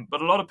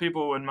 But a lot of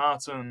people in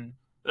Martin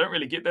they don't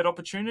really get that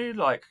opportunity.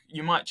 Like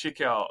you might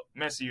check out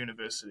Massey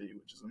University,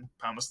 which is in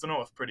Palmerston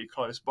North, pretty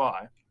close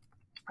by.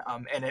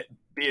 And at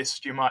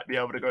best, you might be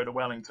able to go to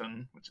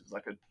Wellington, which is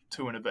like a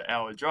 2 and a bit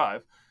hour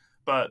drive.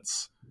 But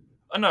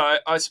I don't know.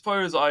 I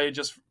suppose I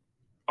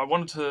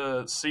wanted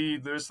to see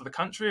the rest of the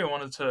country. I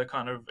wanted to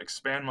kind of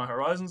expand my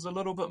horizons a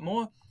little bit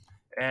more,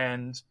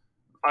 and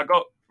I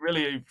got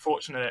really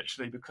fortunate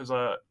actually because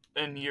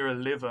in year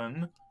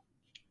 11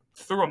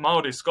 through a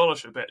Māori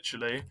scholarship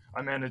actually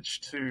I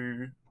managed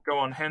to go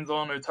on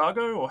hands-on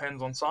Otago or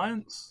hands-on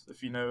science.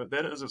 If you know what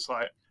that is, it's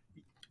like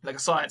a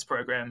science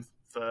program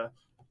for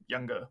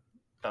younger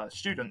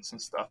students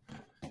and stuff.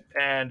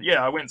 And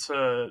yeah, I went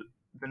to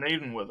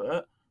Dunedin with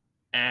it,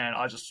 and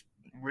I just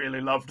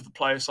really loved the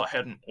place. I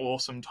had an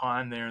awesome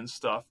time there and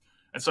stuff,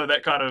 and so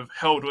that kind of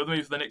held with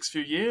me for the next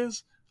few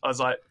years. I was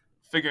like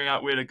figuring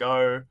out where to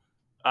go.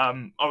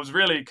 I was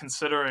really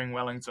considering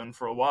Wellington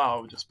for a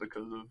while, just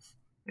because of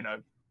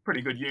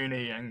pretty good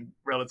uni and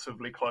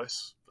relatively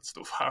close, but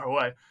still far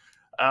away.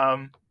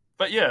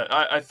 But yeah,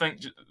 I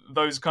think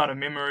those kind of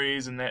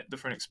memories and that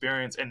different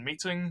experience and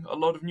meeting a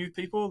lot of new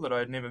people that I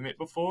had never met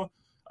before,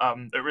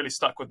 it really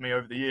stuck with me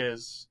over the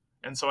years.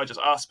 And so I just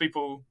asked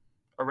people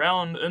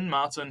around in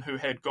Martin who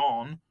had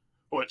gone,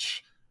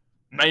 which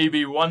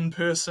maybe one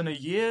person a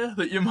year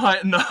that you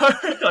might know.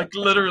 Like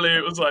literally,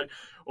 it was like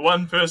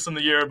one person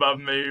a year above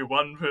me,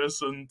 one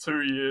person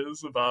 2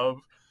 years above.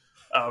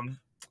 Um,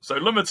 so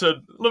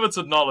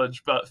limited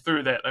knowledge, but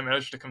through that they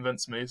managed to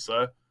convince me.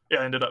 So yeah,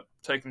 I ended up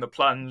taking the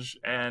plunge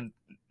and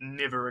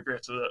never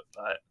regretted it.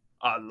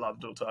 I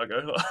loved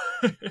Otago.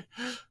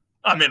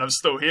 I mean, I'm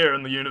still here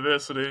in the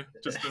university,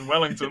 just in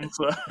Wellington,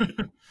 so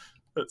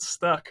it's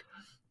stuck.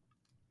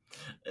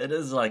 It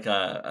is like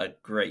a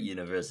great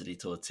university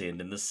to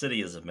attend, and the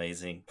city is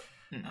amazing.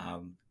 Hmm.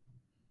 Um,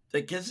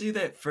 it gives you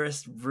that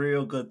first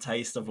real good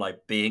taste of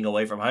like being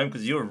away from home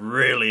because you're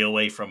really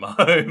away from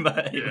home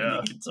when you Yeah,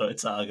 get to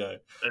Otago.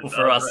 it Well,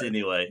 for does. us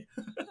anyway.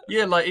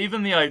 Yeah, like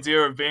even the idea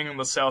of being in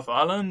the South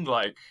Island,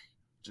 like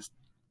just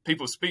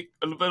people speak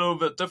a little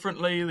bit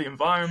differently. The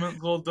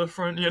environment's all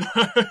different, they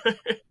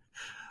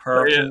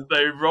Purple.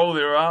 they roll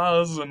their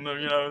R's and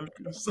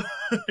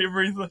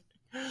everything.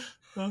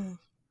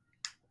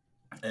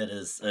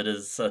 It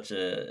is such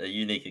a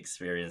unique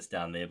experience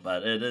down there,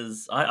 but it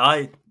is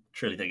I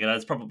truly think, and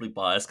it's probably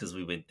biased because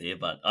we went there,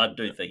 but I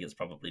do think it's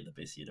probably the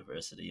best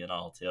university in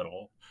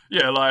Aotearoa.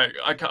 Yeah, like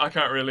I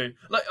can't really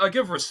like I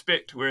give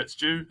respect where it's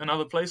due in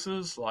other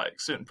places, like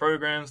certain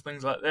programs,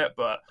 things like that.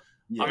 But I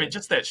Yeah. mean,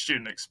 just that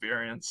student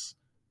experience.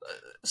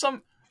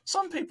 Some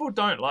some people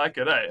don't like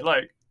it, eh?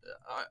 Like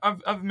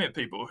I've met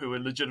people who are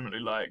legitimately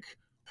like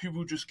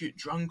people just get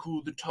drunk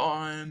all the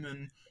time,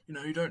 and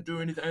you don't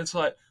do anything. It's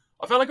like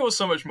I felt like it was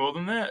so much more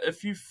than that.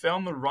 If you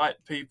found the right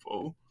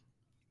people,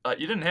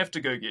 you didn't have to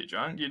go get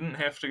drunk. You didn't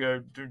have to go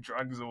do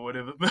drugs or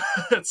whatever. But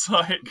it's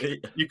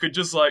like you could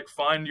just like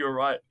find your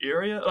right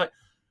area. Like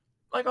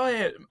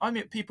I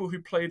met people who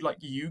played like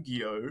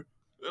Yu-Gi-Oh,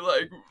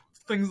 like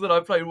things that I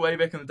played way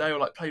back in the day, or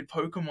like played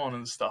Pokemon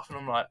and stuff. And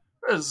I'm like,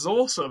 this is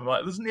awesome.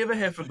 Like this never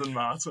happened in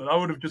Martin. I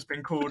would have just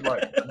been called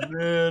like a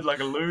nerd,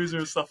 like a loser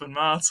and stuff in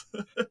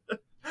Martin.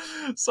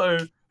 So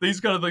these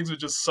kind of things were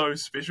just so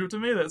special to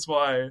me. That's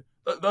why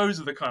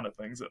those are the kind of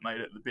things that made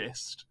it the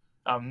best.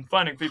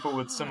 Finding people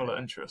with hard similar out.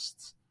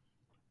 interests.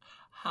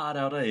 Hard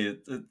out, eh?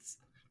 It's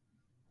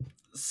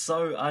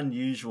so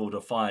unusual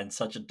to find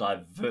such a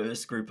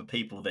diverse group of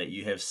people that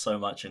you have so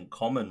much in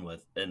common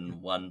with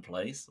in one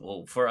place.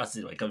 Well, for us,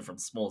 anyway, coming from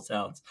small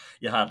towns,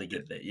 you hardly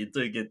get that. You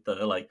do get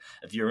the like,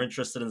 if you're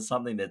interested in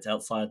something that's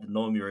outside the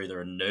norm, you're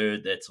either a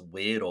nerd that's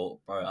weird or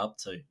bro up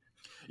to.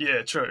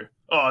 Yeah, true.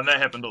 Oh, and that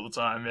happened all the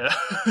time.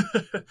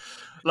 Yeah,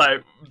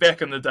 like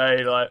back in the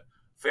day, like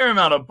fair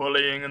amount of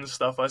bullying and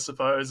stuff, I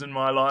suppose, in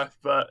my life,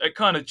 but it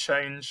kind of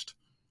changed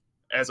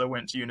as I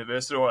went to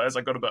university or as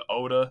I got a bit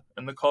older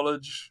in the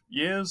college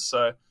years.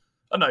 So I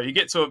don't know, you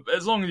get to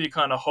as long as you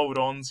kind of hold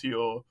on to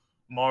your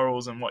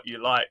morals and what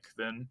you like,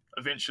 then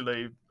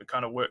eventually it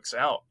kind of works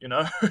out, you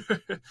know.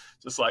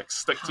 Just like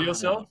stick to Hard out.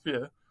 yourself.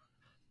 Yeah,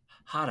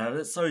 Hard out.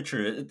 It's so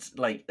true. It's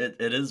like it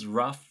is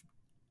rough,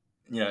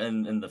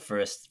 in the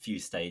first few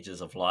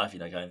stages of life,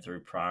 going through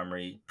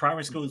primary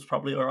school is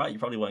probably all right. You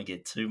probably won't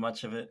get too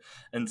much of it.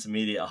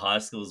 Intermediate, high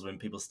school is when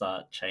people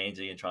start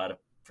changing and try to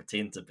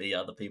pretend to be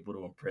other people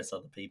to impress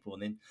other people.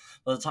 And then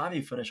by the time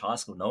you finish high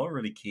school, no one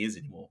really cares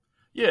anymore.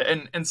 yeah,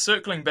 and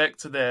circling back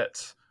to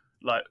that,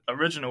 like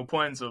original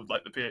points of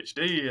like the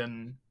PhD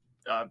and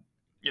uh,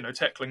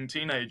 tackling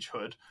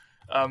teenagehood.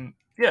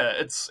 Yeah,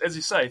 it's as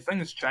you say,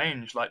 things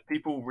change. Like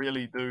people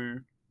really do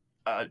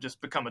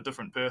just become a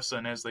different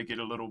person as they get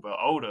a little bit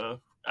older.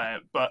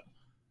 But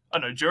I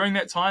don't know, during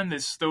that time,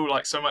 there's still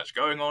like so much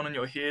going on in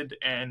your head,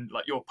 and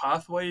like your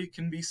pathway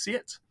can be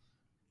set,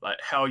 like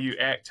how you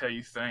act, how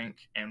you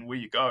think, and where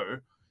you go.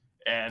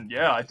 And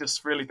yeah, I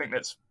just really think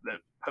that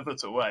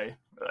pivotal way,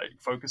 like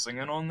focusing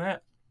in on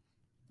that.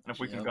 And if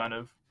we can Yeah. kind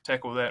of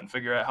tackle that and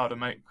figure out how to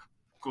make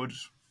good,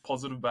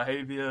 positive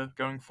behavior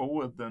going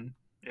forward, then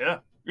yeah,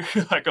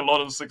 like a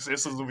lot of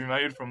successes will be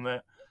made from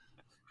that.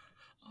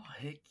 Oh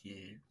heck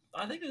yeah!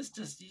 I think it's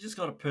just you just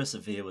got to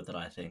persevere with it.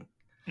 I think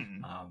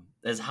Hmm.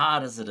 as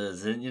hard as it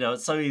is, and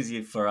it's so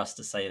easy for us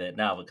to say that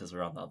now because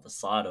we're on the other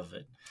side of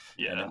it,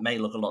 and Yeah, it may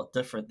look a lot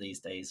different these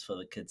days for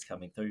the kids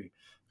coming through,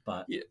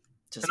 but yeah. And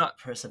just I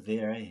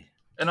persevere, eh?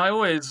 and I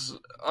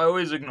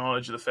always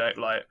acknowledge the fact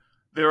like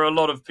there are a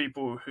lot of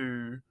people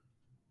who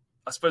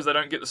I suppose they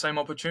don't get the same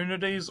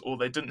opportunities or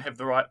they didn't have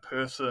the right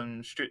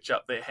person stretch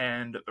up their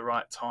hand at the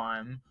right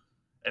time.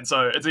 And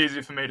so it's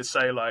easy for me to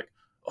say like,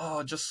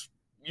 oh, just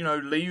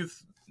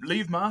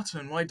leave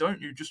Martin. Why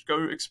don't you just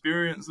go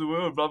experience the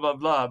world? Blah blah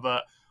blah.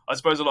 But I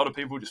suppose a lot of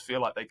people just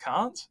feel like they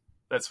can't.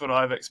 That's what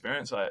I've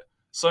experienced. Like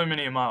so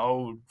many of my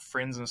old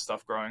friends and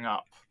stuff growing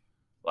up,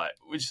 like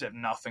we just have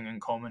nothing in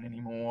common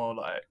anymore.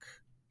 Like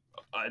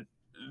I,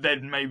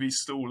 they'd maybe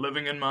still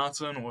living in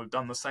Martin or have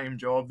done the same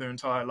job their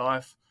entire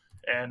life,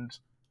 and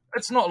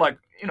it's not like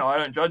I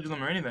don't judge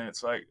them or anything.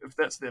 It's like if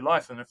that's their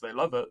life and if they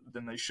love it,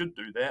 then they should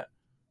do that.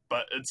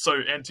 But it's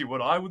so anti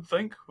what I would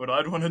think, what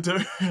I'd want to do,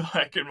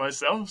 like in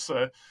myself.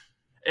 So,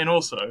 and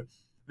also,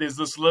 there's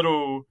this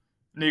little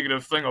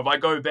negative thing of I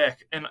go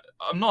back and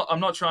I'm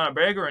not trying to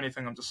brag or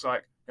anything. I'm just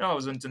like I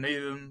was in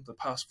Dunedin the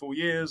past 4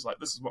 years. Like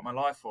this is what my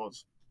life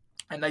was,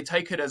 and they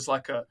take it as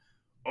like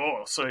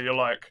oh, so you're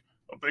like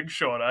a big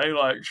shot, eh?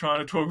 Like trying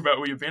to talk about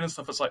where you've been and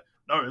stuff. It's like,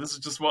 no, this is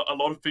just what a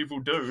lot of people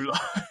do.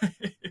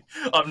 Like,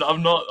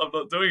 I'm not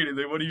doing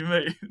anything. What do you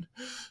mean?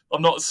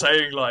 I'm not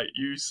saying like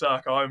you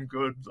suck. I'm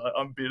good. Like,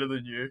 I'm better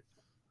than you.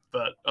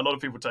 But a lot of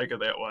people take it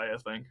that way. I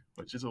think,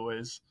 which is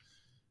always,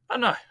 I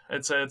don't know.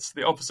 It's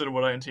the opposite of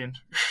what I intend.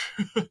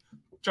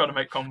 Trying to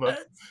make combo.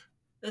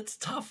 It's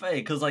tough, eh?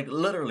 Because like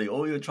literally,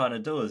 all you're trying to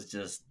do is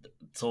just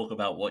talk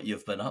about what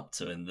you've been up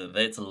to, and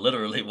that's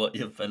literally what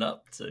you've been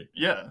up to.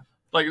 Yeah.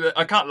 Like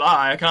I can't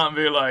lie. I can't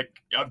be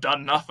like I've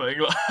done nothing.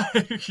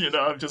 Like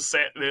I've just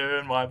sat there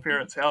in my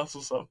parents' house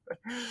or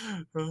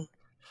something.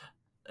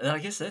 And I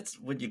guess that's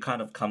when you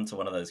kind of come to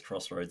one of those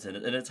crossroads, and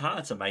it's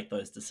hard to make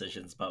those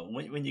decisions. But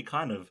when you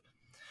kind of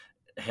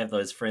have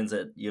those friends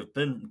that you've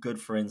been good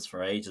friends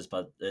for ages,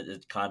 but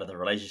it kind of the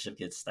relationship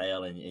gets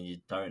stale, and you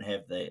don't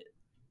have that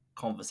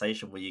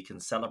conversation where you can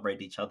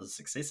celebrate each other's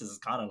successes, it's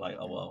kind of like,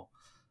 oh well,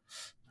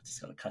 I just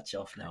got to cut you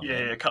off now, Yeah,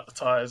 man. yeah, cut the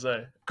ties,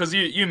 eh? Because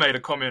you made a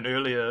comment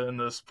earlier in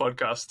this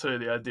podcast too.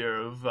 The idea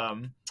of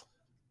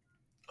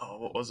oh,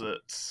 what was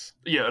it?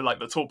 Yeah, like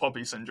the tall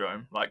poppy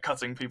syndrome, like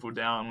cutting people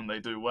down when they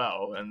do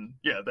well, and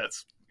yeah,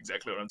 that's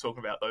exactly what I'm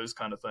talking about. Those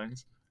kind of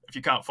things. If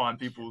you can't find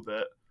people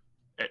that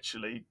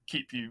actually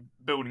keep you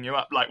building you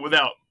up, like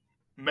without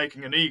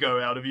making an ego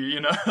out of you,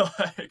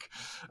 like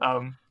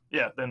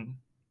yeah, then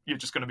you're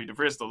just going to be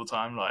depressed all the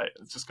time. Like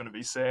it's just going to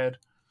be sad.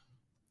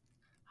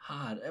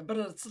 Hard, but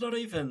it's not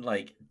even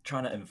like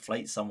trying to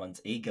inflate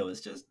someone's ego. It's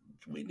just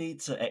we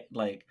need to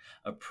like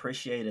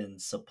appreciate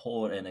and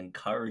support and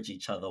encourage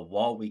each other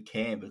while we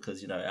can,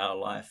 because our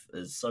life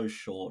is so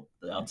short.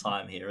 Our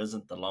time here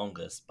isn't the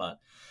longest, but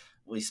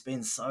we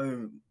spend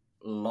so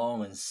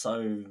long and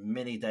so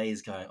many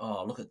days going,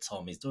 oh, look at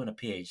Tom, he's doing a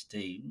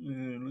PhD.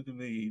 Look at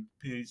me,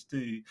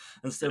 PhD.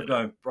 Instead of Yeah.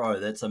 going,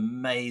 bro, that's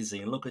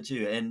amazing. Look at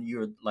you. And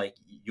you're like,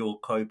 your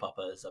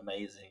co-papa is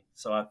amazing.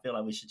 So I feel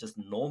like we should just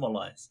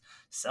normalize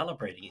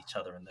celebrating each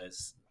other in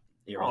those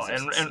Oh, areas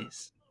of and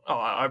success. oh,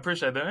 I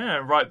appreciate that. Yeah,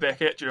 right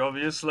back at you.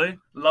 Obviously,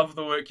 love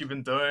the work you've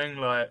been doing.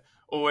 Like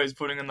always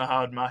putting in the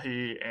hard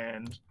mahi,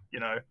 and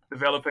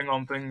developing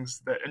on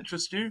things that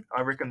interest you.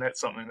 I reckon that's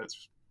something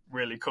that's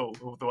really cool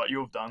with what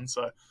you've done.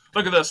 So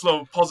look at this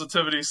little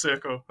positivity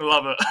circle. I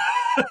love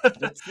it.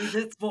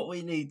 That's what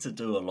we need to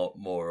do a lot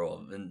more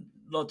of, and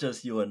not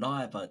just you and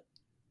I, but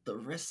the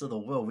rest of the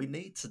world. We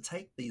need to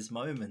take these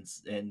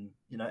moments and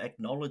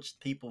acknowledge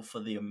people for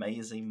the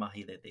amazing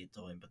mahi that they're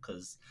doing,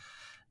 because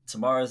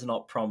tomorrow's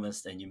not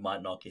promised, and you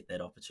might not get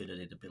that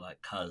opportunity to be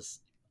like, "Cuz,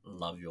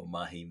 love your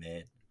mahi,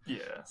 man."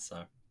 Yeah,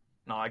 So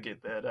no, I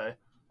get that.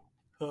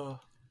 Oh,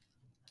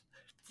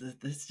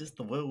 it's just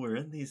the world we're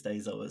in these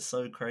days. Though it's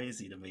so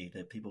crazy to me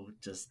that people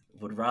just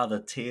would rather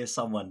tear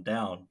someone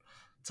down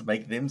to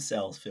make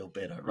themselves feel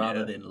better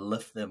rather yeah. than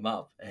lift them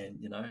up. And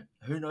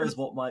who knows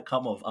what might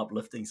come of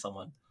uplifting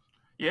someone.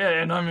 Yeah,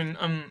 and I mean,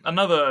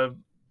 another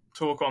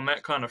talk on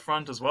that kind of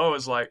front as well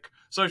is like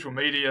social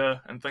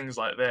media and things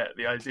like that.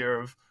 The idea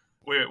of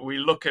we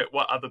look at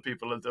what other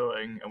people are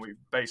doing and we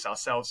base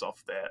ourselves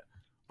off that.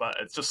 But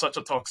it's just such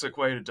a toxic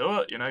way to do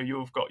it.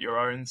 You've got your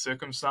own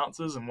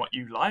circumstances and what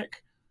you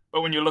like.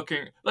 But when you're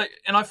looking, like,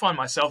 and I find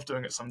myself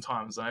doing it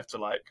sometimes, I have to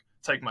like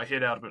take my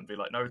head out of it and be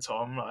like, no,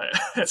 Tom, like,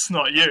 it's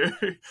not you.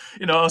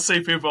 I'll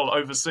see people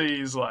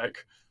overseas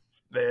like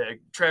they're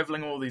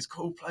traveling all these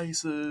cool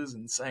places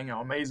and saying how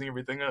amazing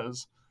everything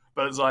is.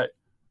 But it's like,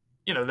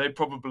 they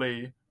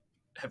probably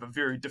have a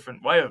very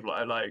different way of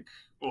life, like,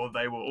 or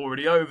they were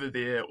already over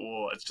there,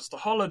 or it's just a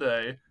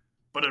holiday.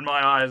 But in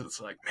my eyes,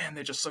 it's like, man,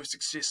 they're just so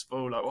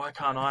successful. Like, why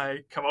can't I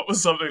come up with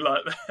something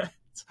like that?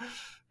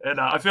 And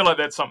I feel like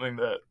that's something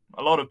that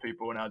a lot of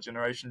people in our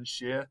generation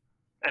share,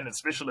 and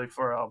especially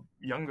for our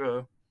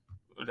younger,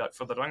 like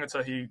for the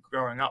rangatahi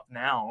growing up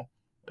now,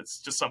 it's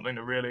just something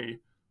to really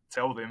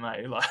tell them,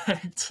 like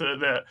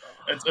that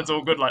it's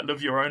all good. Like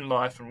live your own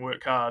life and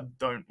work hard.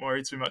 Don't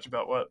worry too much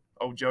about what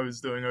old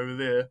Joe's doing over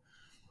there.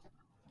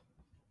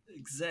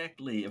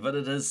 Exactly, but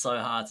it is so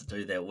hard to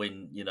do that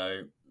when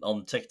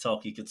on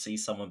TikTok you could see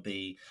someone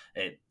be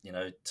at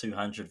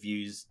 200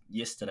 views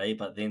yesterday,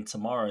 but then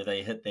tomorrow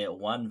they hit that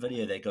one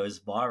video that goes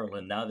viral,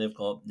 and now they've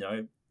got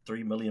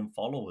 3 million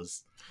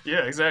followers. Yeah,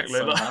 It's exactly.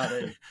 so Like, hard,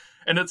 eh?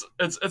 and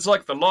it's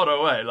like the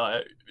lotto, eh?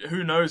 Like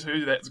who knows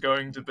who that's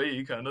going to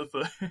be, kind of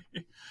thing.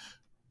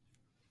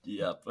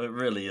 Yeah, it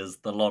really is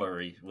the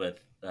lottery with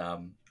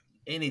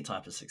any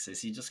type of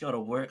success. You just got to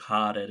work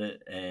hard at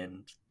it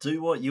and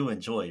do what you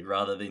enjoy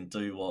rather than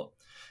do what,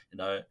 you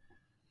know,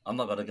 I'm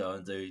not going to go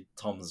and do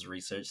Tom's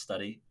research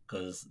study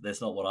because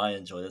that's not what I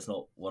enjoy. That's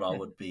not what I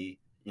would be,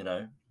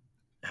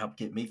 help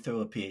get me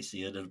through a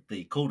PhD. It'd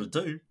be cool to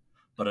do,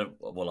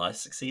 but will I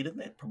succeed in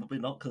that? Probably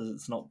not because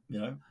it's not,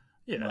 Yeah,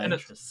 my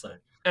interest. So,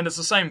 and it's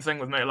the same thing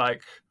with me.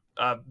 Like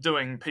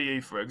doing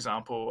PE, for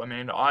example. I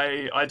mean,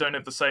 I don't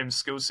have the same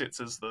skill sets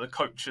as the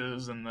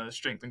coaches and the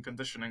strength and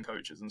conditioning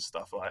coaches and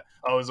stuff. Like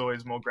I was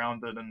always more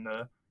grounded in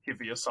the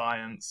heavier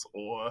science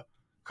or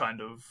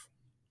kind of,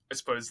 I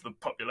suppose, the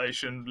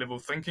population level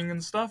thinking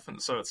and stuff. And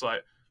so it's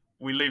like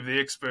we leave the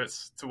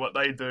experts to what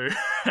they do,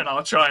 and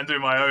I'll try and do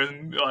my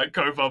own like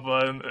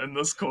kaupapa in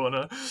this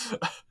corner.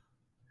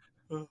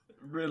 it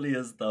really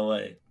is the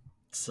way.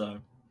 So,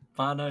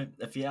 Fano,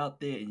 if you're out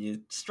there and you're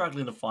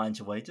struggling to find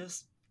your way,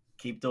 just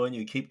keep doing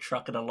you, keep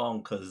trucking along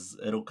because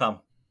it'll come.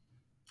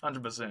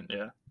 100%,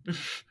 yeah.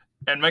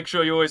 And make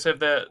sure you always have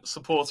that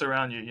support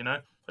around you.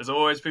 There's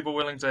always people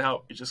willing to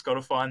help. You just got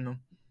to find them.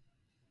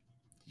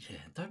 Yeah,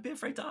 don't be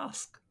afraid to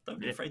ask. Don't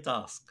be Yeah, afraid to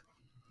ask.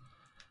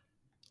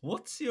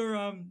 What's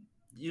your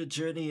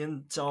journey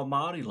into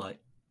Māori like?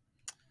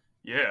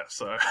 yeah.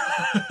 So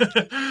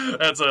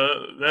that's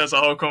a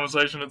whole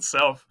conversation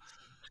itself.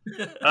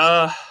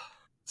 Uh,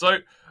 so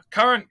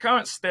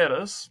current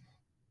status,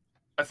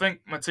 I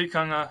think my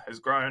tikanga has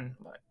grown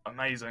like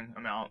amazing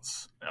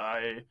amounts.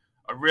 I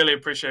really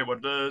appreciate what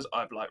it is.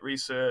 I've like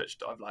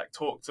researched, I've like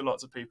talked to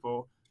lots of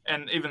people,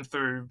 and even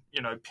through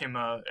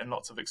Pima and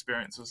lots of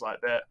experiences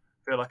like that,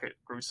 I feel like it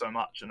grew so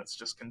much and it's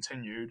just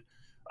continued.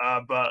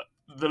 But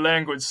the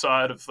language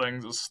side of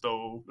things is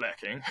still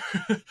lacking.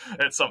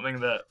 It's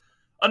something that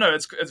I know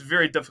it's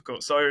very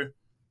difficult. So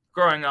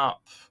growing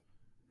up,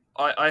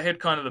 I had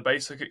kind of the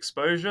basic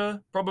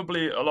exposure,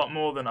 probably a lot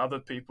more than other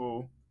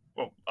people.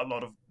 Well, a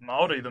lot of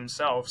Maori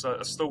themselves.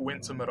 I still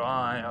went to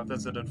Marae. I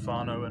visited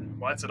whānau and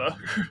Waitara,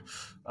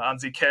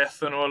 Auntie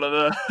Kath, and all of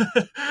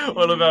the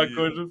all of our Yeah,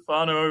 good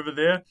whānau over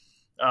there.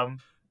 Um,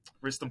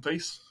 rest in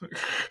peace.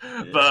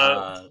 But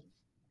yeah,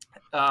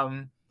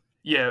 um,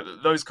 yeah,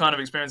 those kind of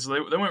experiences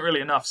they weren't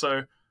really enough.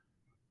 So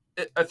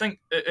I think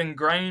it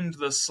ingrained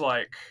this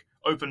like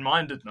open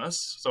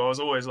mindedness. So I was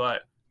always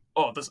like,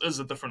 oh, this is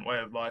a different way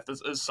of life.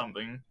 This is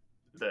something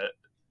that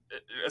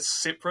is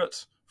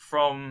separate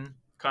from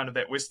kind of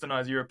that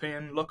westernized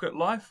European look at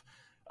life.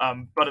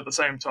 But at the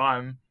same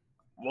time,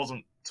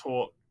 wasn't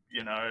taught,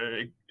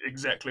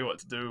 exactly what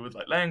to do with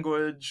like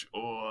language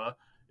or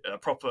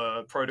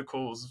proper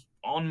protocols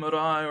on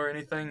marae or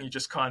anything. You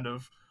just kind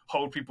of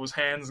hold people's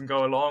hands and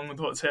go along with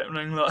what's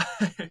happening.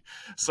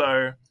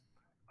 So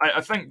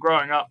I think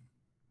growing up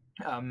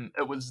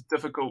it was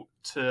difficult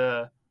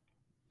to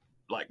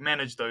like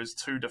manage those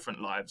two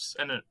different lives,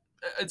 and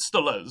it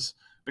still is.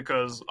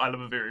 because I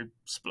live a very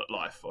split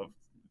life of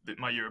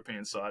my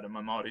European side and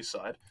my Maori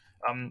side.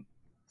 Um,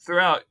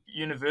 Throughout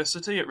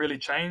university, it really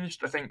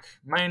changed. I think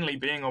mainly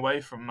being away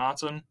from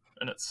Martin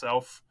in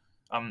itself,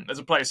 as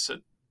a place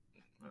that,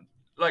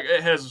 like,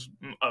 it has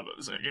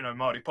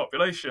Maori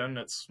population.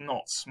 It's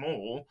not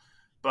small,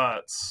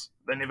 but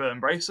they never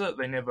embrace it.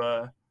 They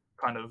never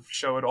kind of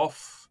show it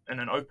off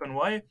in an open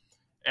way,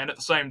 and at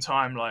the same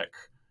time, like,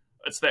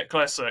 it's that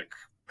classic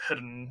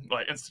hidden,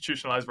 like,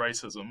 institutionalized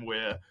racism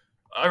where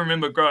I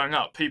remember growing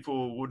up,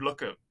 people would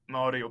look at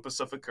Maori or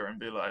Pacifica and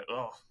be like,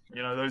 oh,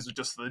 those are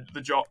just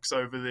the jocks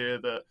over there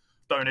that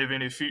don't have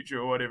any future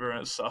or whatever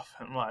and stuff.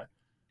 And like,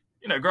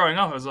 growing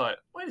up, I was like,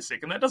 wait a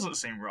second, that doesn't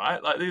seem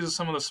right. Like, these are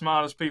some of the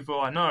smartest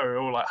people I know,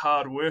 or like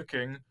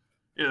hardworking.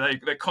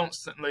 They're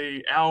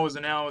constantly hours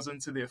and hours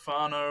into their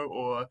whānau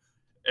or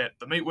at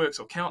the meatworks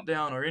or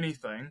countdown or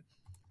anything.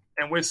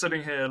 And we're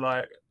sitting here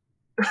like,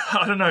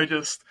 I don't know,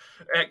 just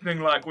acting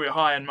like we're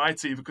high and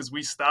mighty because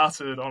we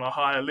started on a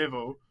higher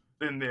level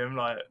than them.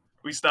 Like,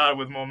 we started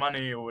with more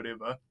money or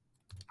whatever.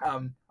 I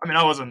mean,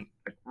 I wasn't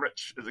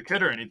rich as a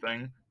kid or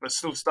anything, but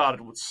still started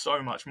with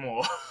so much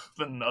more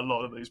than a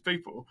lot of these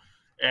people.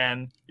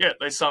 And yeah,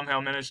 they somehow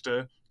managed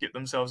to get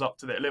themselves up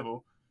to that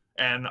level.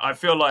 And I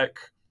feel like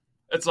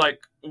it's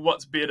like,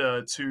 what's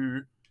better,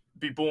 to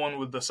be born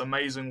with this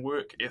amazing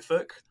work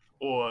ethic,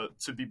 or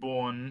to be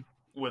born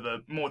with a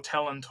more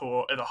talent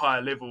or at a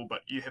higher level, but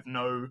you have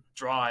no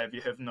drive,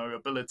 you have no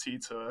ability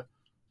to,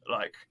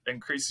 like,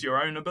 increase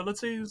your own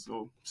abilities,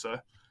 or so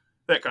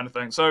that kind of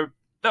thing. So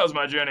that was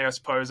my journey, I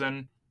suppose.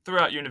 And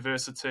throughout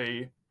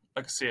university,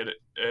 like I said,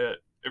 it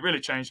really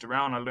changed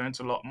around. I learned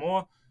a lot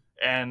more,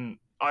 and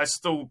I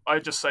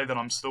just say that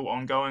I'm still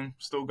ongoing,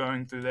 still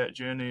going through that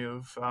journey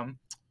of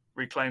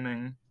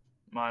reclaiming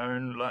my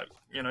own, like,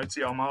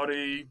 Te Ao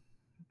Māori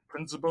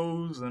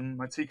principles and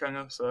my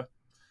tikanga. So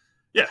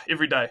yeah,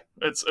 every day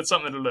it's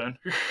something to learn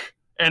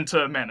and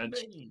to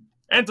manage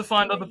and to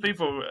find other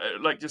people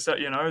like yourself,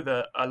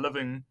 that are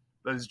living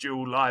those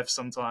dual lives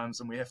sometimes,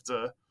 and we have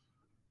to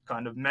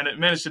kind of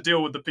manage to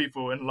deal with the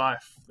people in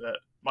life that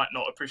might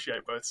not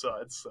appreciate both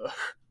sides. So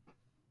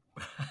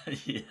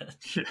Yeah.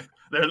 yeah,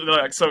 they're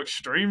like so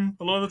extreme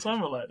a lot of the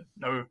time. We're like,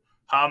 no,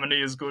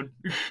 harmony is good.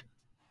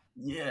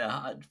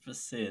 Yeah,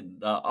 100%.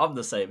 I'm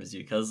the same as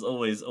you, because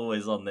always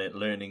on that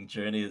learning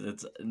journey.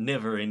 It's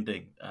never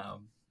ending.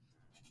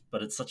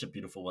 But it's such a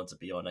beautiful one to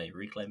be on,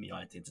 reclaim your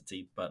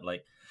identity. But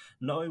like,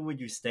 knowing where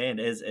you stand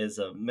as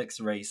a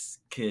mixed race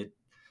kid,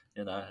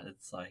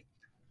 it's like,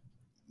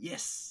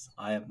 yes,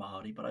 I am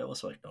Māori, but I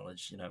also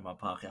acknowledge, my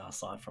Pākehā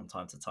side from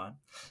time to time.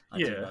 I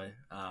do Yeah.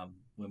 know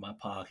where my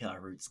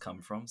Pākehā roots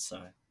come from,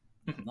 so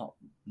I'm not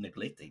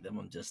neglecting them.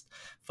 I'm just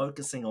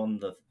focusing on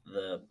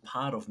the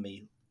part of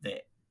me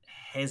that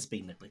has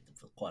been neglected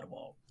for quite a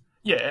while.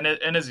 Yeah,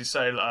 and as you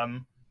say,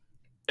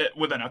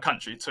 within our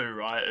country too,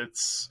 right?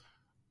 It's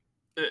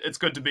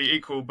good to be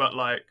equal, but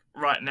like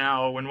right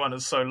now, when one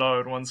is so low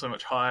and one's so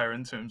much higher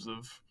in terms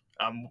of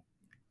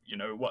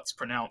what's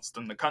pronounced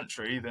in the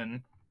country,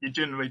 then you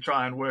generally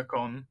try and work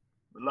on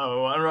the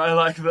lower one, right?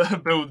 Like,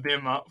 build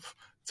them up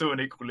to an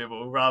equal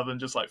level rather than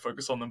just like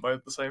focus on them both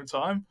at the same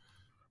time.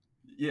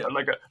 Yeah.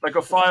 Like a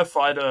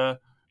firefighter,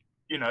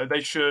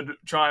 they should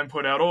try and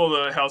put out all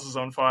the houses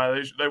on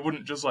fire. They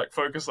wouldn't just like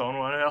focus on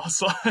one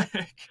house,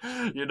 like,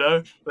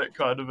 that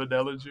kind of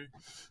analogy.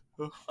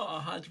 Oh,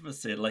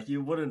 100%. Like,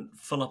 you wouldn't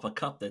fill up a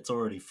cup that's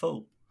already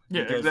full.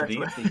 Yeah, You go for the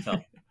exactly. empty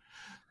cup.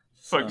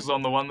 Focus So,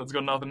 on the one that's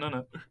got nothing in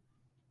it.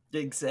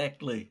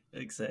 exactly.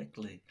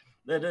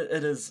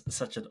 It is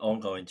such an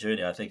ongoing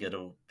journey. I think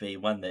it'll be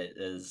one that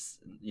is,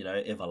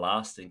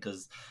 everlasting,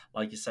 because,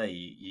 like you say,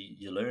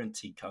 you learn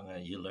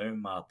tikanga, you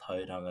learn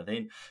mātauranga,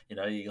 then,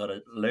 you got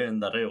to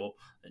learn the reo.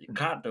 You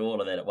can't do all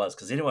of that at once,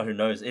 because anyone who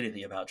knows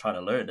anything about trying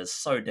to learn is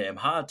so damn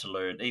hard to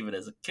learn, even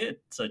as a kid.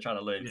 So trying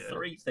to learn Yeah.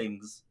 three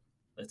things,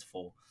 that's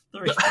four.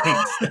 Three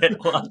things at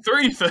once.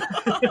 Three things.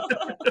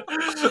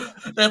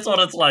 That's what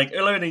it's like.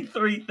 You're learning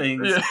three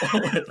things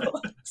all at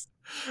once.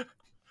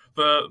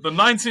 The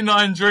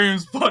 99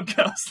 Dreams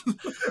podcast.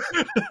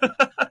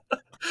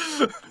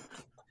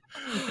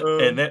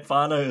 And that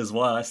whānau is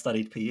why I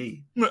studied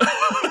PE.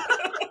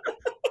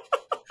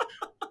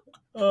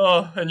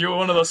 Oh, and you're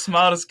one of the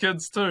smartest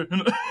kids too.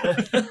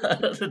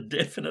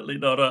 Definitely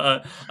not.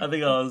 I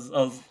think I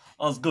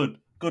was good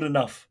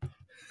enough.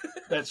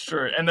 That's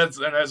true, and that's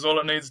all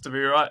it needs to be,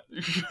 right?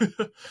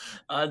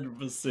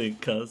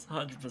 100%, cuz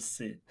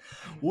 100%.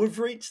 We've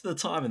reached the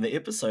time in the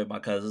episode, my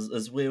cuz,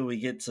 is where we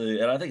get to,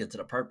 and I think it's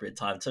an appropriate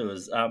time too,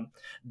 is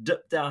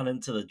dip down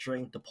into the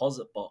dream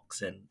deposit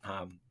box and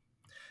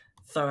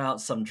throw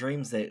out some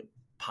dreams that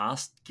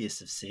past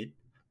guests have said,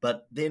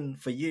 but then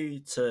for you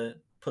to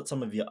put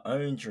some of your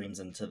own dreams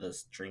into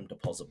this dream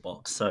deposit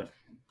box. So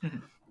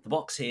the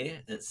box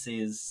here, it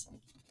says,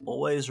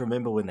 always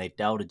remember when they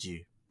doubted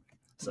you.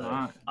 So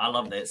Right. I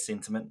love that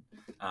sentiment.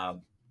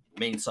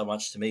 means so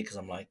much to me because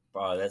I'm like,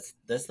 bro,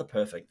 that's the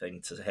perfect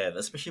thing to have,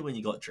 especially when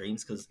you got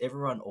dreams. Because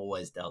everyone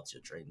always doubts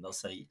your dream. They'll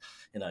say,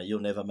 you'll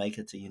never make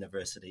it to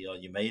university, or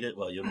you made it,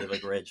 well, you'll never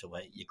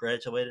graduate. You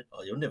graduated,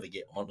 oh, you'll never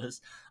get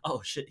honors.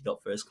 Oh shit, you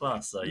got first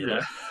class. So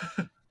Yeah.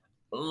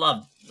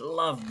 love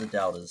the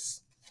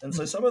doubters. And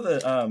so some of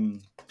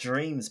the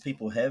dreams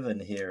people have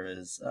in here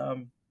is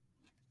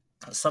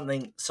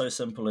something so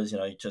simple as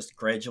just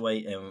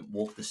graduate and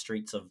walk the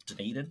streets of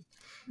Dunedin.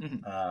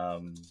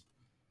 Mhm.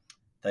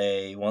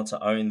 They want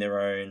to own their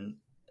own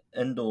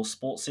indoor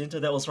sports centre.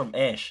 That was from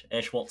Ash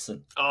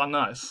Watson. Oh,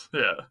 nice.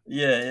 Yeah.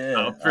 Yeah,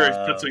 Oh, very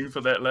fitting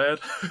for that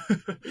lad.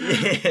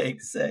 yeah,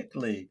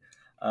 exactly.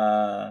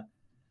 Uh,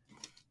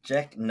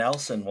 Jack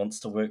Nelson wants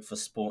to work for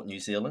Sport New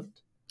Zealand.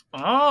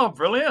 Oh,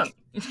 brilliant.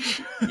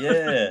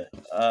 Yeah.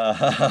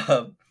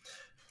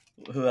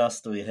 Who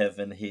else do we have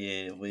in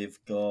here? We've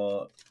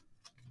got.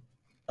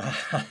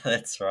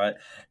 That's right.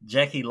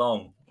 Jackie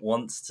Long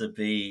wants to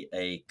be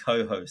a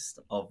co-host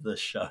of this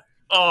show.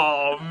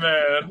 Oh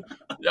man,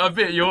 I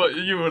bet you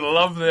would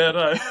love that,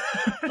 eh?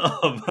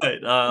 Oh,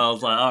 mate. I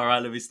was like, all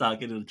right, let me start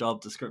getting the job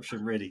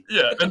description ready.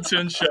 Yeah,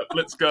 internship.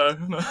 Let's go.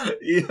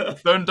 Yeah.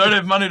 Don't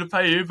have money to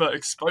pay you, but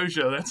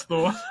exposure. That's the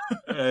one.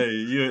 Hey,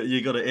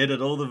 you got to edit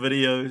all the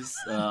videos.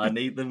 I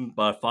need them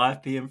by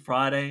 5 p.m.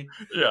 Friday.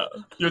 Yeah,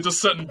 you're just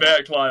sitting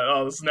back like,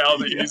 oh, this is now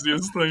the Yeah.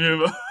 easiest thing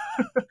ever.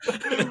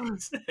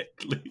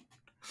 Exactly.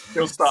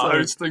 You'll start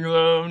hosting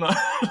them.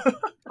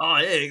 Oh,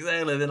 yeah,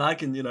 exactly. Then I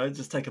can,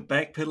 just take a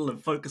back pedal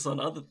and focus on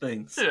other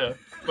things. Yeah,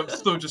 but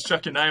still just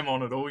chuck your name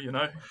on it all, You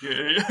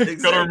Exactly,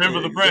 got to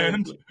remember the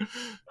brand.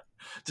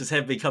 Just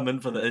have me come in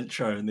for the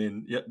intro and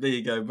then, yep, there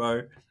you go,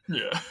 bro.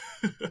 Yeah.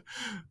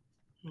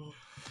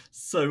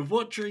 So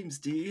what dreams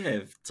do you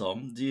have,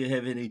 Tom? Do you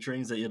have any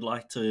dreams that you'd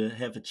like to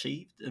have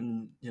achieved?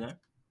 And,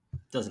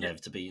 doesn't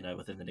have to be,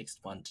 within the next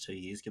 1 to 2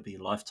 years. It could be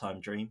a lifetime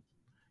dream.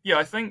 Yeah,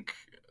 I think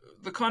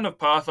the kind of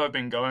path I've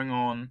been going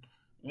on,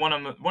 one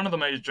of the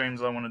major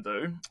dreams I want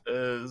to do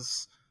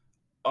is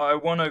I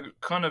want to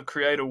kind of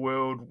create a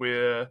world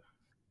where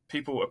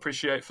people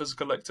appreciate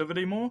physical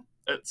activity more.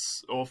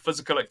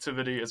 Physical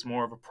activity is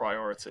more of a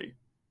priority.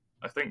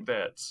 I think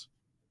that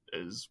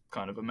is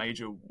kind of a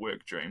major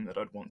work dream that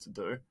I'd want to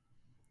do.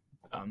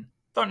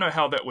 Don't know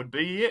how that would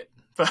be yet,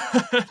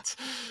 but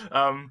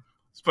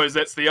suppose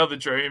that's the other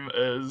dream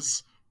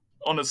is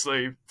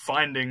honestly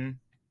finding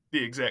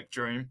the exact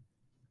dream.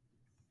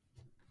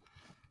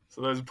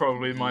 So those are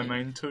probably my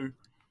main two.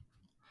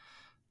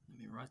 Let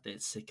me write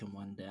that second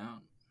one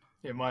down.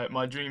 Yeah,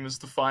 my dream is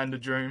to find a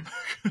dream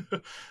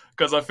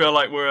because I feel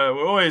like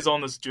we're always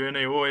on this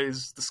journey,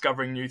 always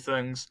discovering new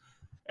things,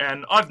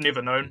 and I've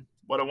never known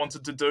what I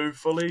wanted to do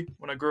fully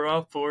when I grew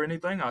up or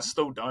anything. I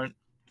still don't,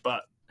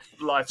 but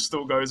life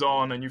still goes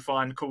on, and you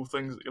find cool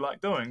things that you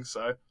like doing.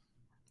 So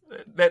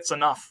that's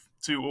enough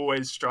to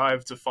always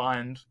strive to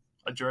find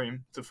a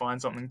dream, to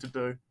find something to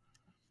do.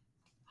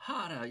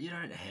 Harder, you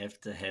don't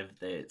have to have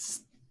that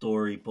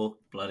storybook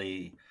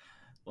bloody.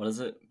 What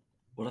is it?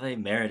 What are they?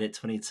 Married at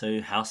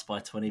 22, house by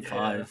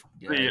 25.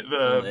 Yeah.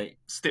 The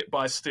step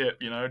by step,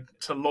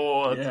 to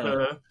law,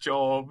 to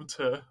job,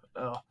 to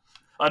I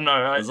don't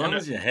know. As long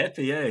as you're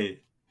happy, eh?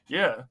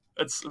 Yeah,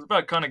 it's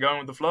about kind of going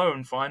with the flow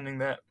and finding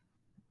that.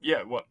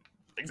 Yeah, what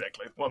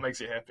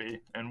makes you happy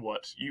and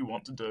what you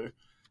want to do.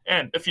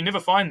 And if you never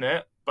find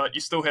that, but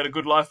you still had a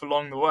good life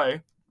along the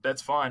way,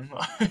 that's fine.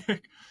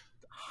 100%.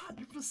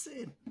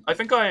 I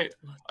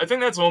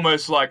think that's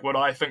almost like what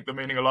I think the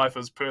meaning of life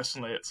is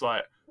personally. It's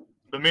like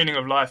the meaning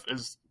of life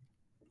is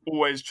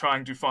always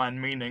trying to find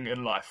meaning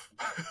in life.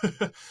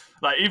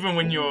 Like even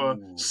when you're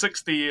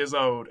 60 years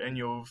old and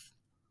you've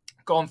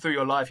gone through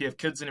your life, you have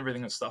kids and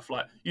everything and stuff,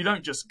 like you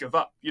don't just give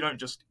up. You don't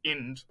just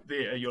end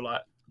there. You're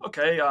like,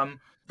 okay,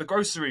 the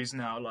groceries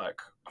now,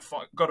 like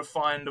got to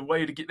find a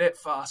way to get that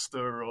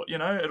faster, or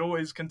it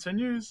always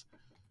continues.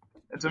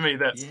 And to me,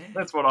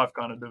 that's what I've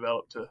kind of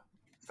developed to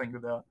think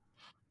about.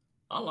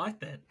 I like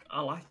that.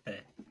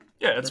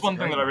 Yeah, it's one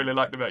thing that I really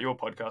liked about your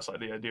podcast,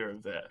 like the idea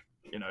of that.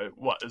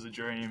 What is a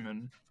dream,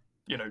 and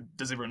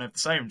does everyone have the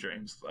same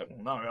dreams? Like,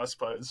 well, no, I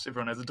suppose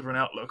everyone has a different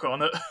outlook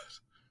on it.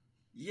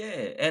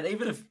 Yeah, and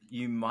even if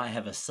you might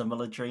have a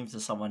similar dream to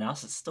someone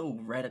else, it's still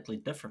radically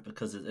different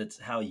because it's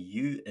how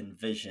you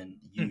envision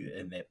you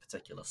in that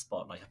particular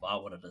spot. Like if I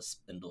wanted this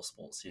indoor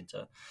sports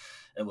centre,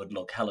 it would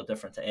look hella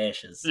different to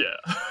Ash's.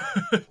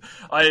 Yeah.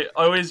 I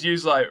always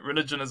use like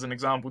religion as an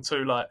example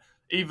too. Like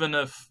even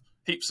if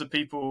heaps of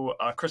people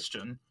are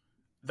Christian,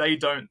 they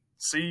don't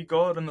see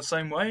God in the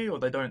same way, or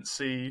they don't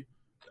see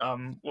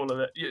all of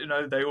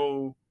that. They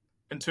all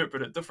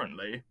interpret it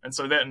differently, and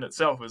so that in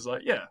itself is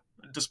like, yeah,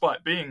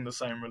 despite being the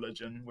same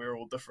religion, we're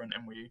all different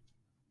and we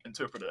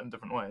interpret it in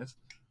different ways.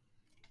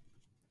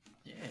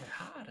 Yeah,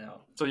 hard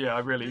out. So yeah, I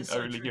really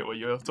get what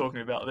you're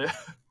talking about there.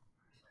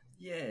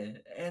 Yeah,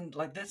 and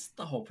like that's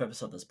the whole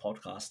purpose of this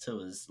podcast too.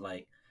 Is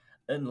like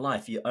in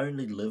life you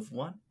only live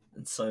one,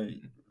 and so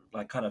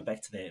like kind of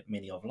back to that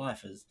meaning of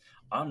life is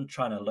I'm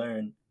trying to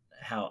learn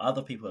how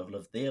other people have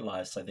lived their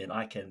lives, so then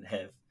I can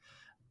have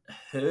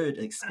heard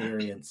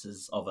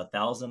experiences of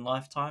 1,000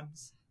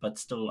 lifetimes. but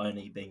still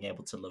only being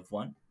able to live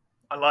one.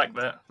 I like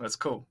that. That's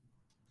cool.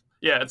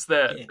 Yeah, it's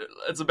that. Yeah,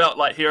 It's about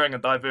like hearing a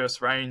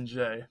diverse range.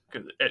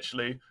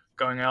 Actually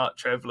going out,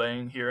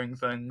 traveling, hearing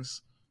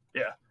things.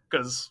 Yeah,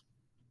 because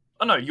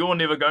I know you're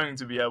never going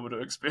to be able to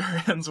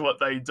experience what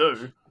they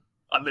do,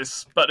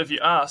 unless. But if you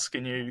ask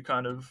and you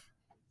kind of,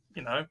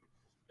 you know,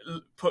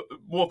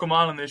 walk a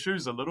mile in their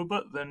shoes a little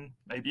bit, then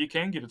maybe you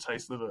can get a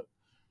taste of it.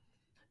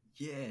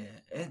 yeah,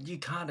 and you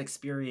can't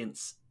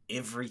experience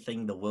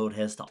everything the world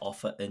has to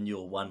offer in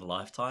your one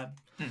lifetime.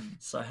 Hmm.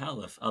 So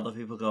hell, if other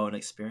people go and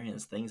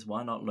experience things,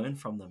 why not learn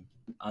from them?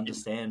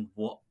 Understand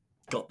what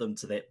got them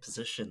to that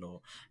position, or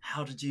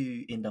how did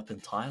you end up in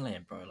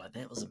Thailand, bro? Like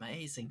that was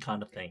amazing,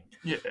 kind of thing.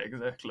 Yeah,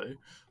 exactly.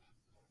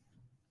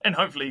 And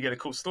hopefully you get a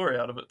cool story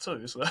out of it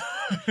too. So a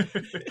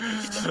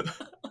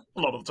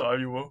lot of the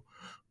time you will.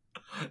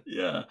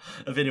 Yeah.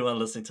 If anyone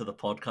listening to the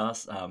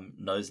podcast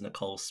knows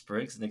Nicole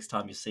Spriggs, next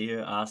time you see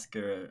her, ask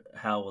her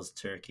how was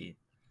Turkey.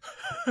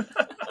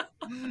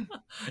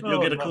 You'll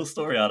Oh get a no. cool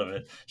story out of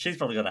it. She's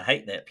probably gonna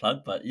hate that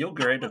plug, but you'll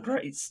get a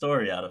great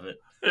story out of it.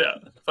 Yeah.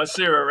 If I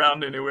see her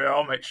around anywhere,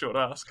 I'll make sure to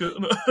ask it.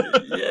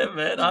 Yeah,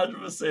 man,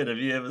 100%. If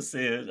you ever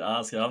see her,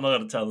 ask her. I'm not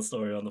gonna tell the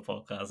story on the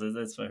podcast.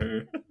 That's for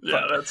her.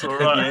 Yeah, But that's all if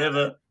you right.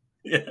 ever,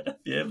 yeah, if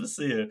you ever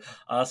see her,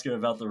 ask her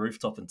about the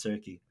rooftop in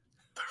Turkey.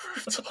 The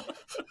rooftop.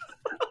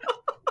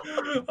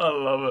 I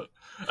love it.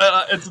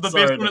 It's the best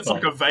Sorry, when it's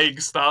like Nicole. a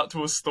vague start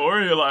to a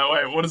story. You're like,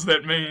 wait, what does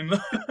that mean?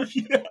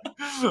 Yeah.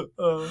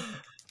 uh,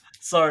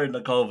 Sorry,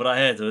 Nicole, but I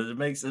had to. It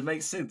makes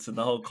sense in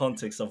the whole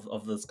context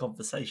of this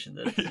conversation.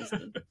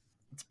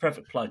 It's a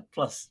perfect plug.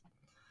 Plus,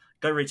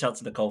 go reach out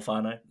to Nicole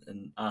Fano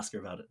and ask her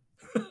about it.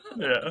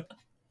 yeah.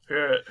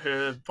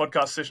 Her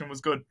podcast session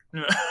was good.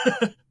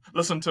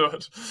 Listen to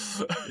it.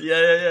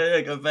 Yeah.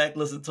 Go back,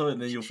 listen to it,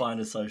 and then you'll find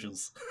her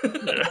socials.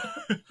 Yeah.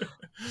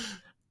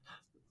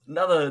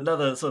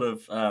 Another sort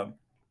of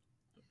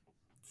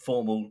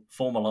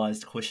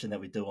formalized question that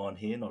we do on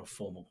here, not a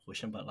formal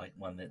question, but like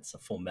one that's a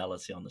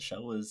formality on the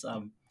show, is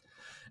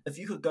if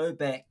you could go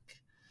back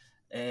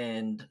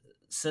and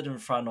sit in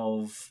front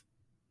of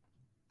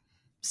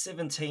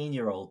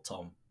 17-year-old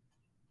Tom,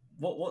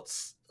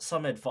 what's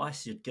some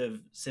advice you'd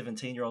give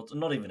 17-year-old?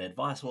 Not even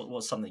advice.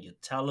 What's something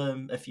you'd tell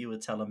him, if you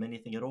would tell him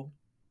anything at all?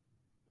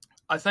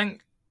 I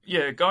think,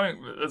 yeah,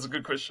 that's a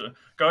good question.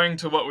 Going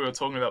to what we were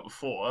talking about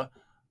before,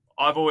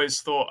 I've always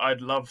thought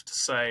I'd love to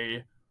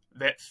say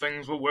that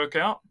things will work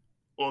out,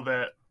 or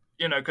that,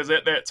 because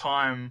at that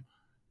time,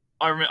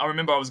 I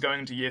remember I was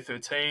going to year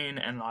 13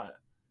 and like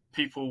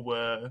people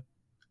were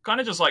kind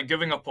of just like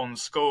giving up on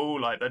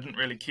school, like they didn't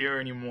really care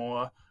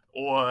anymore,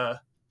 or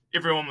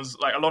everyone was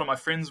like, a lot of my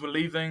friends were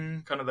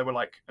leaving, kind of they were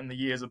like in the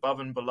years above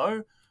and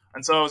below.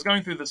 And so I was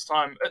going through this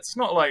time. It's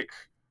not like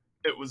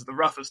it was the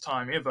roughest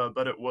time ever,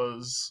 but I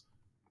was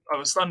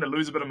starting to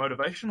lose a bit of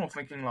motivation, or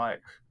thinking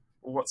like,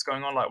 well, what's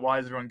going on? Like, why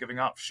is everyone giving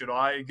up? Should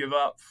I give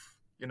up?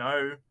 You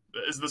know,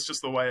 is this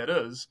just the way it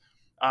is?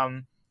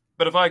 Um,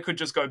 but if I could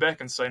just go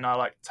back and say, no,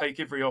 like, take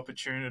every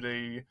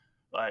opportunity,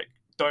 like,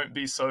 don't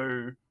be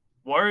so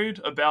worried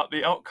about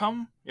the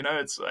outcome.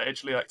 It's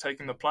actually like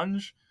taking the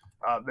plunge.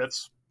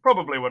 That's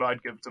probably what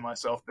I'd give to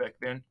myself back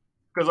then.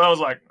 Because I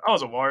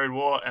was a worried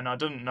wart, and I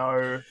didn't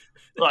know,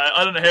 like,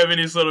 I didn't have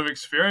any sort of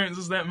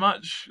experiences that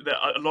much that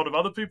a lot of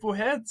other people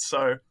had.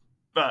 So,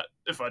 but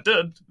if I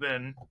did,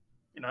 then,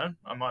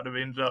 I might have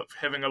ended up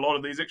having a lot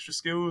of these extra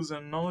skills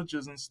and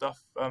knowledges and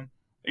stuff.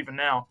 Even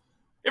now,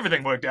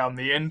 everything worked out in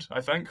the end,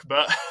 I think.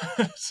 But,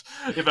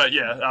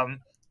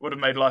 would have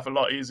made life a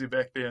lot easier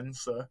back then.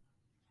 So,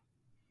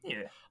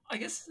 yeah. I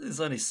guess there's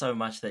only so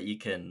much that you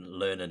can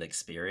learn and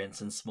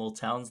experience in small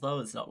towns, though.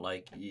 It's not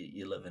like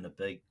you live in a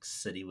big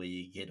city where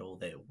you get all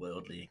that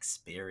worldly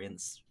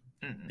experience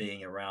Mm.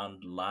 being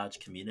around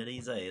large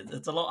communities.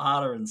 It's a lot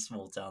harder in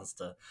small towns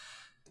to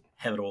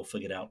have it all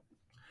figured out.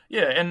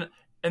 Yeah,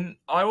 and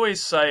I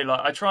always say, like,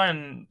 I try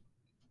and,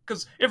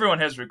 because everyone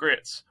has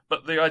regrets,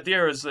 but the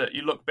idea is that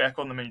you look back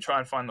on them and you try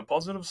and find the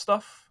positive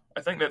stuff.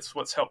 I think that's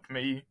what's helped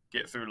me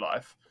get through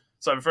life.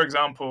 So, for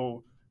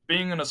example,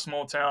 being in a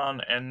small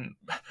town, and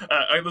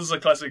this is a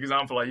classic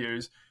example I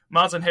use.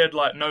 Martin had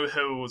like no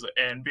hills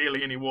and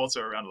barely any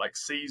water around, like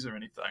seas or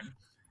anything.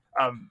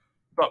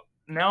 But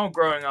now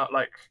growing up,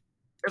 like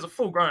as a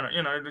full grown up,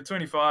 the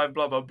 25,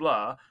 blah blah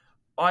blah,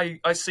 I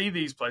see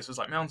these places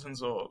like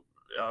mountains or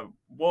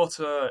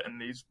water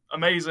and these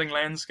amazing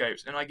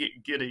landscapes, and I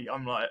get giddy.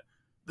 I'm like,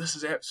 this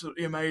is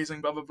absolutely amazing,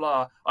 blah blah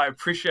blah. I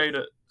appreciate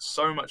it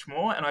so much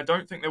more, and I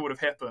don't think that would have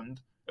happened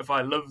if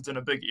I lived in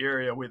a big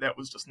area where that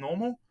was just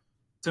normal.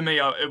 To me,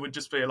 it would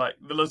just be like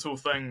the little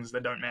things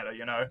that don't matter.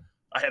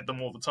 I had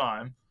them all the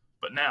time,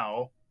 but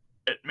now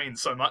it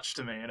means so much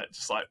to me, and it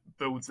just like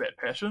builds that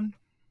passion.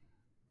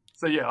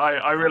 So yeah,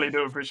 I Oh, really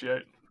do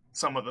appreciate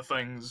some of the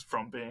things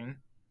from being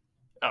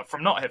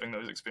from not having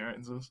those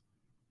experiences.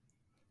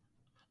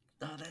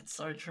 no, that's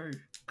so true.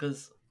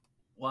 Because,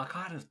 well, I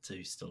kind of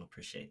do still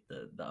appreciate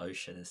the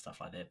ocean and stuff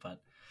like that,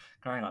 but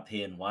growing up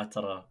here in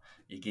Waitara,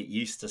 you get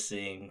used to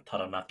seeing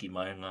Taranaki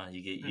maunga,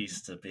 you get Mhm.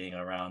 used to being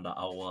around the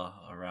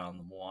awa, around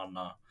the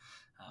moana.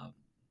 Um,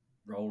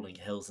 rolling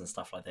hills and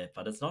stuff like that.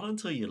 But it's not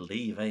until you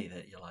leave,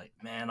 that you're like,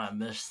 man, I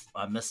miss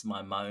my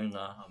maunga,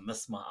 I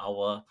miss my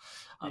awa,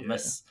 I Yeah.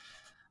 miss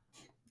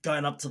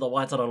going up to the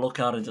Waitara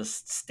lookout and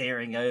just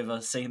staring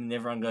over, seeing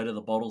everyone go to the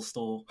bottle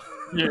store.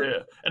 Yeah,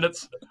 and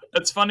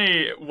it's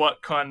funny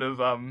what kind of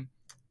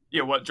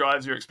what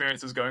drives your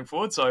experiences going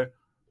forward. So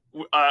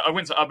I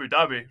went to Abu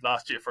Dhabi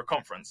last year for a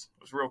conference.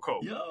 It was real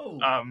cool. Yo,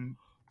 Um,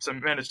 so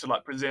managed to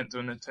like present to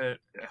an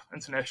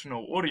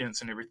international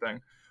audience and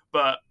everything.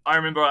 But I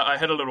remember I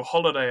had a little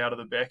holiday out of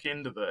the back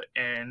end of it,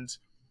 and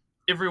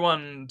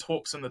everyone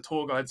talks in the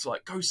tour guides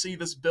like, go see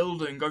this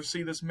building, go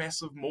see this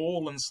massive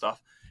mall and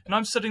stuff. And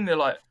I'm sitting there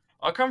like,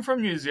 I come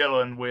from New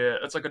Zealand where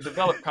it's like a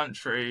developed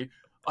country.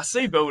 I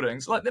see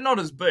buildings, like they're not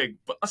as big,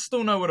 but I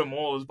still know what a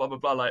mall is, blah, blah,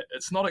 blah. Like,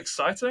 it's not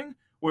exciting.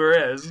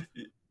 Whereas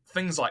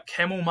things like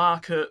camel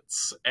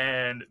markets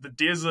and the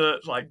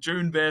desert, like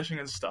dune bashing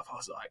and stuff, I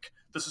was like,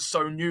 this is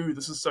so new,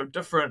 this is so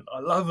different, I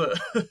love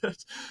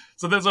it.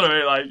 So that's what I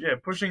mean, like, yeah,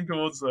 pushing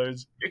towards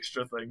those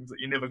extra things that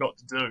you never got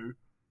to do.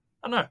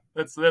 I know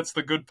that's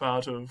the good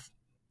part of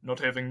not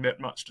having that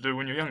much to do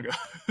when you're younger.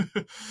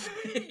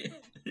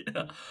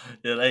 yeah,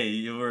 yeah. Hey,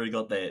 you've already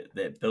got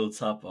that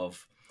built up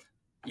of,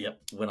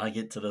 yep. When I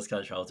get to this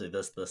country, I'll do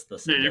this, this,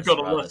 this, Yeah, and you've this,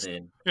 got a rather list.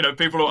 than You know,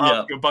 people will ask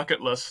yeah, your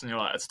bucket list, and you're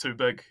like, it's too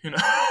big. You know,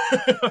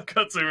 I've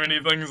got too many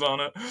things on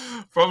it.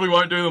 Probably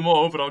won't do them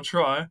all, but I'll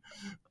try.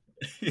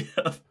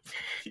 yeah,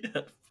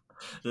 yeah.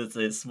 It's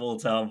a small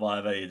town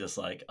vibe. You're just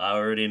like, I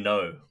already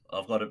know.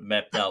 I've got it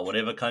mapped out.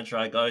 Whatever country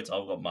I go to,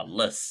 I've got my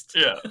list.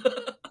 Yeah.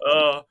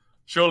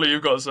 Surely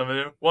you've got some of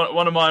them.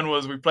 One of mine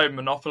was we played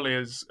Monopoly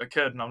as a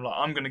kid, and I'm like,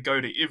 I'm going to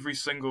go to every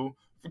single,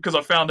 because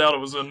I found out it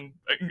was in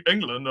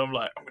England. I'm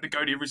like, I'm going to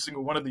go to every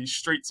single one of these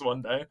streets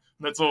one day, and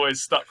that's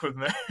always stuck with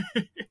me.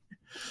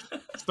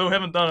 Still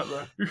haven't done it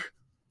though.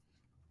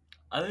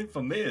 I think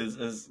for me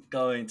is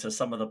going to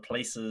some of the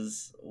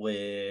places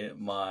where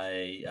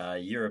my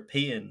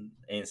European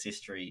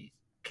ancestry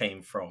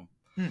came from.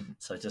 Hmm.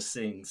 So just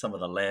seeing some of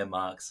the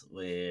landmarks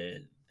where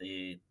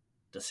the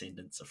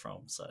descendants are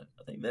from. So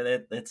I think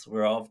that's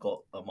where I've got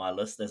on my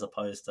list, as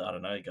opposed to, I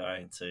don't know,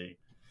 going to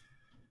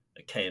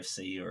a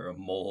KFC or a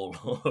mall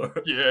or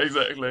Yeah,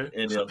 exactly.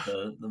 any of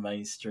the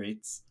main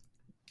streets.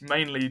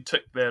 Mainly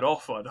tick that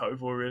off, I'd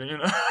hope already, you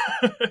know.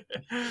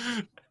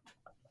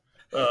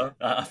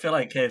 I feel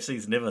like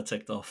KFC's never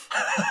ticked off.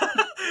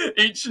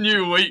 Each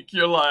new week,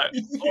 you're like,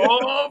 Yeah.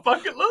 oh,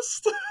 bucket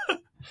list?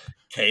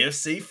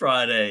 KFC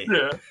Friday.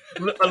 Yeah,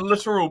 a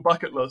literal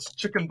bucket list,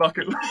 chicken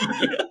bucket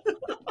Yeah.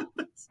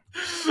 list.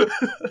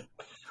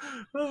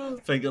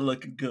 Finger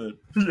looking good.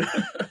 Yeah.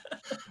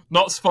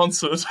 Not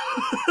sponsored.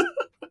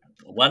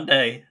 One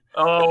day.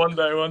 Oh, one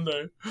day, one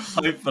day.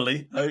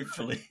 Hopefully.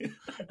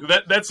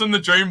 That's in the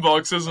dream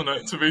box, isn't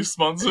it? To be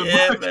sponsored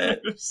Yeah, by man.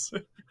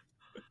 KFC.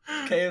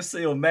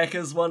 KFC or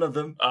Macca's, one of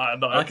them. Ah,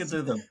 I can nice.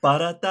 do the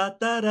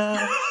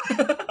ba-da-da-da-da.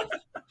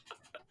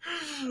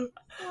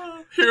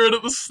 Hear it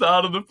at the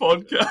start of the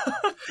podcast.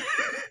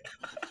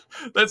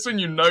 That's when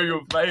you know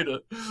you've made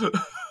it.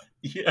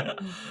 Yeah,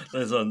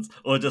 those ones.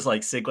 Or just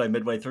like segue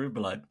midway through, be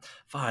like,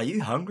 are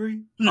you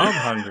hungry? Yeah. I'm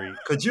hungry.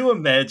 Could you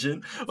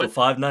imagine for Like,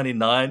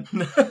 $5.99?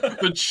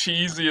 the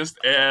cheesiest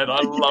ad.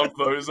 I love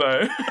those,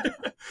 eh?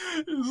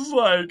 It's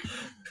like,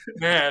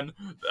 man,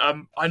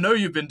 I know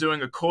you've been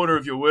doing a quarter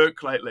of your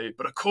work lately,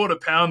 but a quarter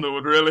pounder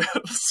would really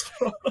hit the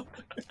spot.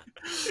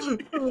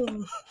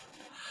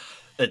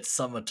 It's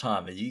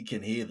summertime and you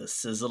can hear the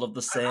sizzle of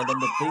the sand on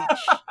the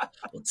beach.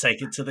 We'll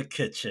take it to the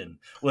kitchen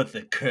with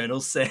the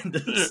Colonel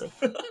Sanders.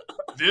 Yeah.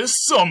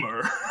 This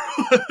summer,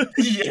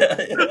 Yeah.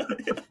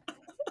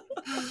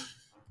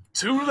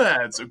 two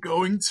lads are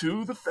going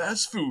to the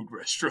fast food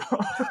restaurant.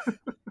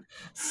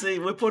 See,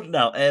 we're putting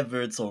out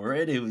adverts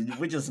already.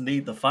 We just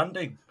need the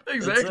funding.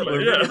 That's it. Exactly,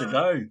 We're yeah. ready to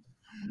go.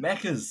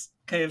 Macca's,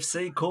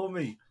 KFC, call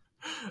me.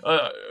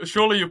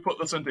 Surely you put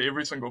this into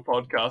every single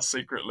podcast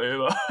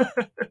secretly.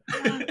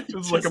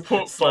 Just like a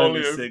Just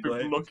slowly portfolio people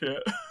segue. look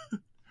at.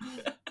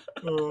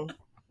 Oh.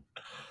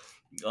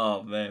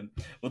 Oh, man.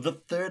 Well, the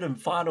third and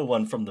final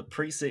one from the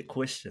preset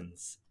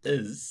questions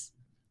is,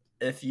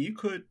 if you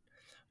could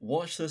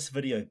watch this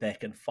video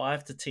back in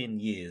 5 to 10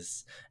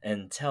 years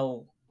and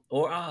tell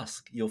or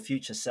ask your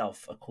future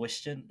self a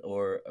question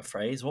or a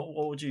phrase, what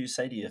would you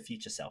say to your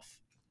future self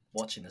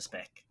watching this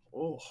back?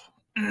 Oh.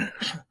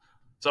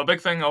 So a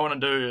big thing I want to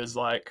do is,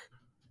 like,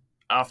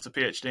 after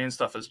PhD and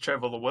stuff, is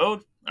travel the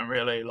world and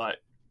really, like,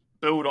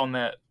 build on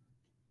that,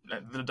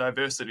 the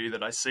diversity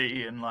that I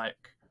see, and, like,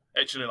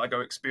 actually, like,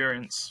 go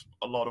experience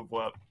a lot of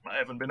what I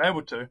haven't been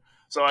able to.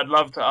 So I'd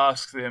love to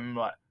ask them,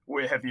 like,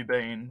 where have you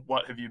been?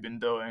 What have you been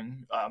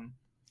doing?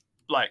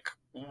 Like,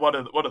 what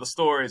are the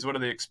stories? What are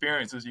the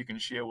experiences you can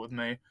share with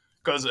me?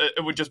 Because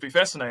it would just be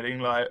fascinating,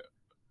 like,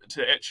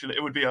 to actually,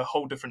 it would be a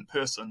whole different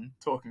person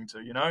talking to,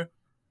 you know?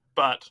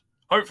 But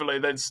hopefully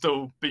they'd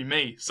still be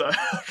me, so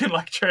I can,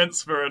 like,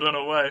 transfer it in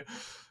a way.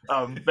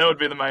 That would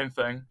be the main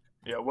thing.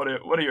 Yeah, what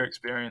are your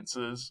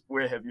experiences?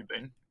 Where have you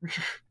been?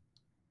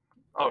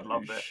 I would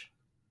love that.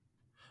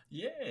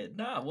 Yeah,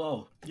 nah,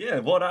 well, yeah.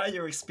 What are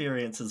your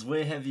experiences?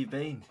 Where have you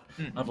been?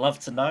 Hmm. I'd love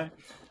to know.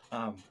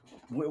 Um,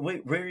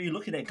 where are you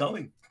looking at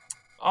going?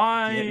 Do you have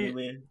I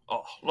anywhere?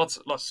 lots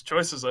of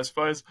choices, I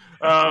suppose.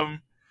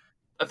 Um,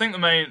 I think the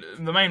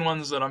main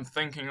ones that I'm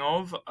thinking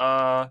of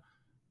are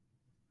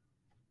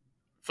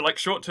for like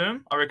short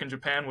term. I reckon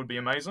Japan would be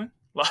amazing,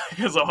 like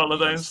as a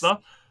holiday and Yes.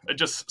 stuff. It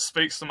just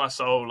speaks to my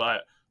soul.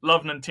 Like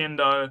love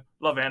Nintendo,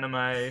 love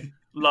anime,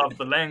 love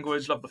the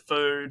language, love the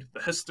food.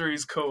 The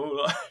history's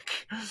cool.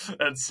 Like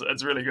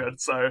it's really good.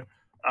 So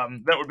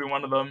that would be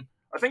one of them.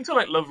 I think to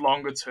like live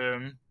longer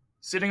term,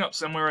 setting up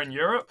somewhere in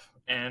Europe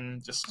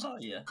and just Oh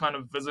yeah. kind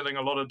of visiting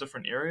a lot of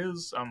different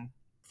areas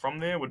from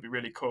there would be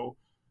really cool.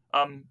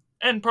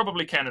 And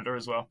probably Canada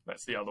as well.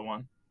 That's the other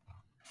one.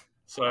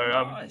 So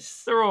Oh,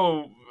 nice. they're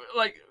all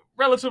like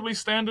relatively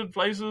standard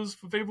places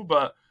for people,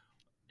 but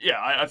yeah,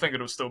 I think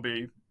it'll still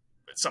be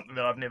something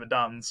that I've never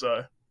done.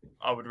 So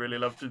I would really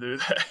love to do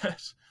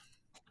that.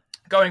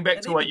 Going back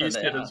And to what even you though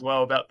they said are, as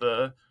well about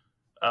the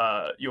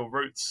your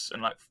roots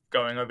and like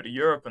going over to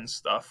Europe and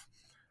stuff.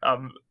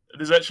 Um,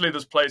 there's actually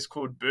this place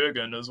called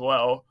Bergen as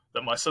well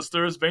that my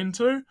sister has been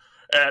to,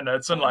 and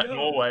it's in oh like yeah,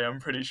 Norway. I'm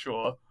pretty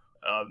sure.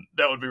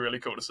 That would be really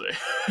cool to see.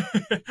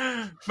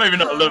 Maybe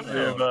not live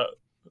there, oh, but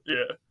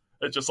yeah,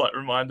 it just like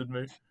reminded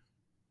me.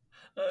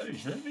 oh,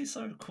 that'd be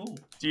so cool.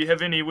 Do you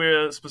have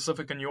anywhere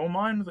specific in your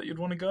mind that you'd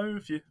want to go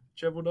if you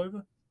travelled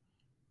over?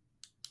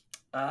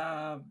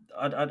 I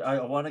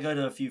want to go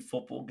to a few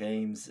football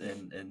games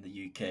in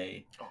the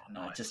UK, Oh,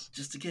 just nice.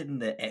 just to get in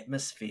the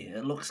atmosphere.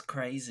 It looks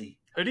crazy.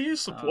 Who do you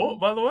support, Um,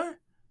 by the way?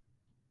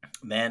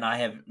 man, I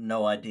have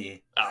no idea.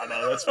 Ah,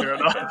 no, that's fair I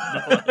enough.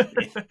 have no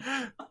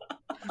idea.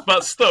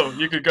 But still,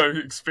 you could go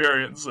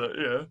experience it.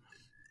 Yeah.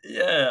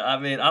 Yeah, I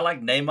mean, I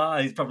like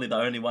Neymar. He's probably the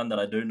only one that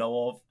I do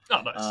know of.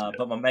 Oh, nice.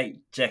 But my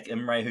mate Jack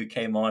Imre, who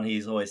came on,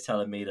 he's always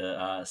telling me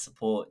to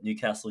support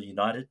Newcastle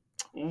United.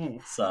 Yeah. Ooh,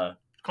 So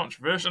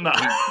controversial. Nah.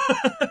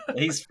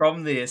 he he's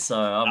from there. So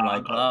I'm Ah,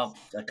 like, nice. well,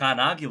 I can't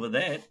argue with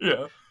that.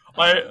 Yeah.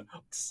 I Um,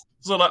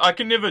 So like I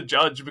can never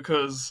judge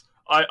because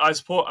I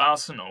support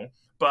Arsenal,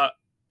 but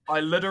I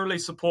literally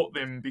support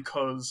them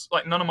because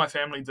like none of my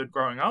family did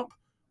growing up.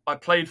 I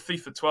played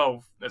FIFA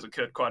 12 as a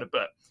kid quite a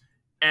bit,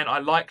 and I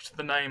liked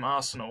the name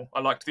Arsenal. I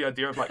liked the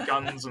idea of like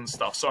guns and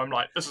stuff. So I'm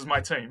like, this is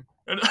my team.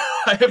 And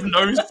I have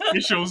no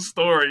special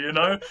story, you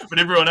know. But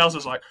everyone else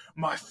is like,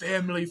 my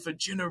family for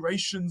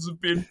generations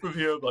have been from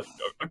here. I'm like,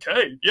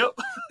 okay, yep,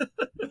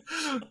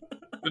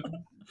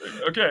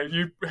 okay,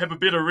 you have a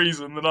better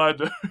reason than I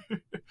do.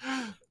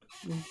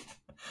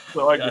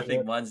 So I yeah, I get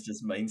think it. mine's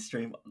just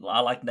mainstream.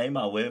 I like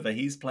Neymar wherever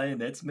he's playing.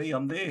 That's me.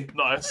 I'm there.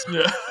 Nice,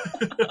 yeah.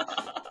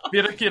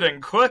 Better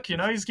getting quick, you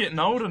know. He's getting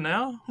older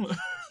now.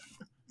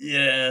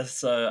 Yeah.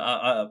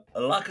 So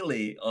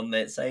luckily on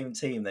that same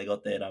team they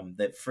got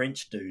that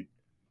French dude.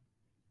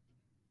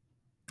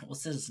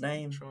 What's his Which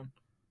name? one?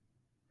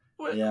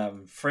 What?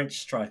 The French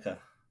striker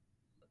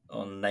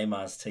on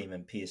Neymar's team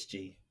in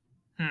PSG.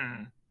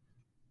 Hmm.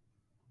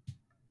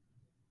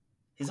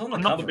 He's on the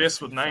I'm not the cover of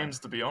best with FIFA. names,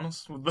 to be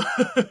honest. With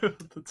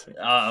the team.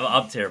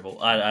 I'm terrible.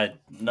 I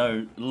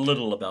know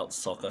little about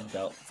soccer,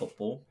 about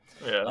football.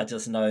 Yeah. I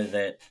just know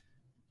that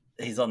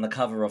he's on the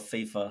cover of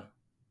FIFA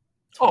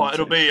Oh,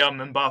 it'll 22. be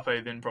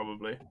Mbappe then,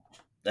 probably.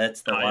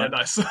 That's the Oh yeah, one.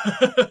 nice. He's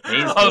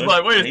I was good.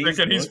 like, wait a He's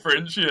second, he's good.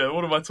 French. Yeah,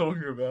 what am I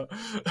talking about?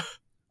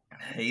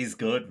 He's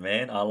good,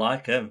 man. I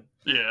like him.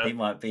 Yeah, He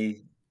might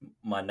be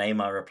my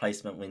Neymar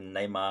replacement when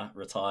Neymar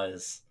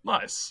retires.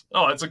 nice.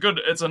 Oh, it's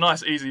a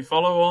nice, easy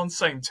follow on.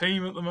 Same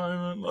team at the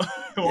moment.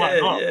 Why Yeah,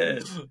 not?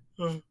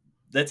 yeah.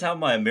 That's how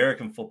my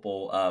American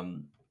football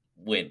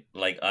went.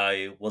 Like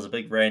I was a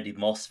big Randy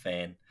Moss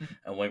fan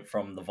and went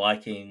from the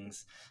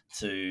Vikings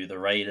to the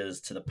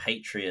Raiders to the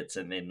Patriots,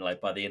 and then like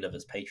by the end of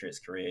his Patriots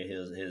career,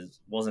 his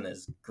wasn't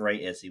as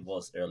great as he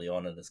was early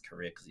on in his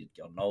career because he'd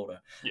gotten older.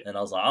 Yeah, And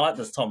I was like, I like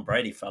this Tom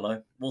Brady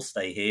fellow. We'll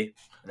stay here,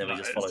 and then we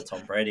just nice. followed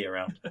Tom Brady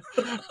around.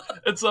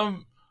 It's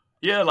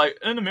yeah, like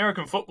in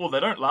American football, they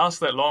don't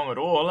last that long at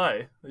all,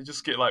 eh? They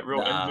just get like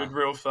real injured Nah,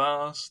 real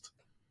fast.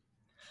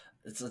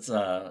 it's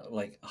a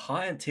like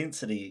high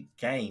intensity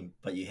game,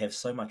 but you have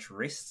so much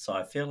rest. So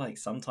I feel like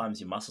sometimes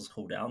your muscles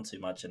cool down too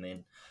much, and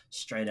then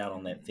straight out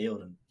on that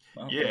field, and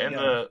well, Yeah, there you and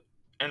go.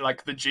 and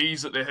like the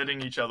G's that they're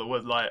hitting each other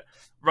with, like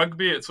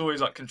rugby, it's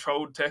always like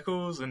controlled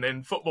tackles, and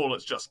then football,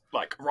 it's just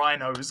like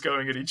rhinos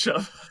going at each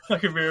other,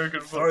 like American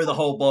Throw the football.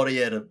 whole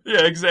body at him.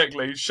 Yeah,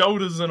 exactly.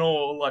 Shoulders and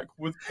all, like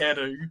with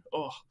padding.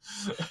 Oh,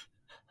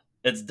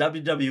 It's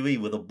WWE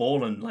with a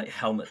ball and like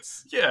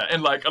helmets. yeah,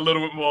 and like a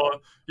little bit more.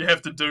 You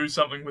have to do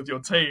something with your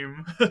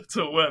team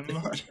to win.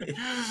 Like,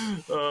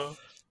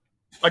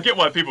 I get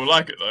why people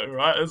like it though,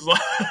 right? It's like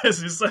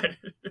as you say,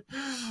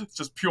 it's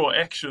just pure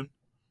action.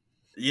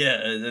 Yeah,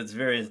 it's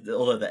very.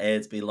 Although the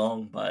ads be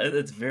long, but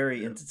it's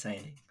very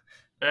entertaining.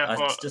 Yeah, I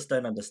well, just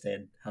don't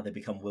understand how they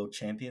become world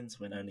champions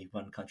when only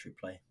one country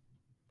play.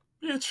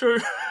 yeah, true.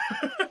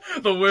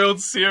 The World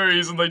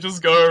Series, and they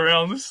just go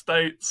around the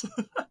states.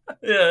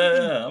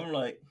 Yeah, I'm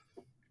like,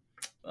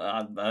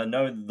 I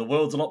know the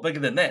world's a lot bigger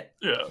than that.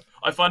 Yeah,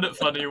 I find it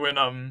funny when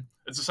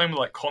it's the same with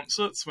like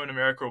concerts when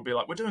America will be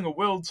like, we're doing a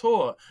world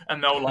tour,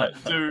 and they'll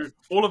like do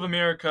all of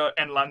America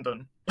and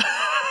London,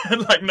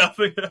 and like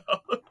nothing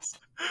else.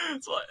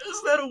 It's like,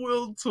 is that a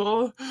world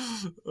tour?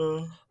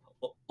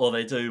 Or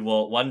they do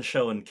one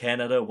show in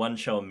Canada, one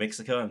show in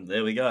Mexico, and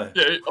there we go.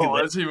 Yeah. We Oh,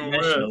 went that's even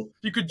worse. international.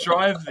 You could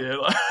drive there,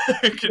 like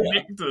Yeah,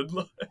 connected.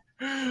 Like,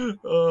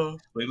 oh,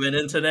 we went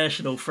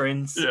international,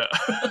 friends. yeah.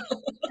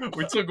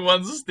 We took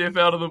one step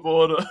out of the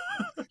border.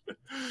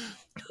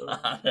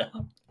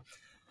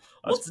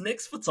 What's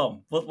next for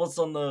Tom? What's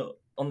on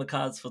the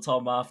cards for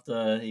Tom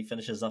after he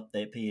finishes up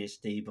that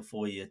PhD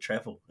before you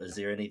travel? Is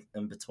there any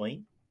in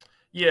between?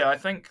 Yeah, I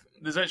think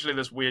there's actually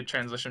this weird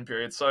transition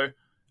period. So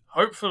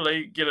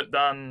hopefully get it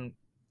done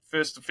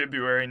 1st of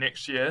February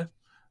next year.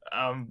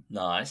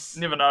 Nice.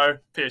 Never know,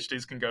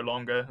 PhDs can go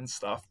longer and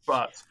stuff.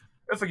 But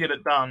if I get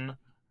it done,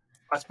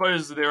 I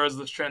suppose there is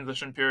this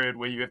transition period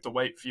where you have to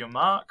wait for your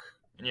mark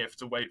and you have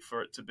to wait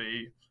for it to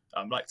be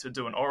like to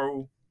do an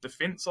oral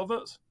defense of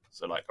it.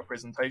 So like a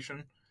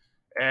presentation.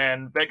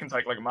 And that can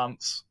take like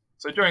months.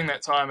 So during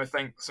that time, I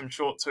think some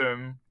short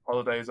term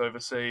holidays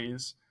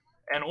overseas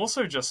and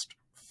also just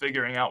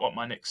figuring out what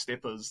my next step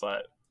is.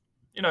 Like,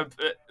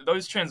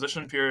 those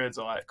transition periods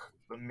are like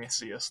the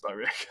messiest, I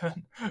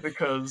reckon,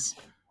 because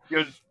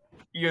you're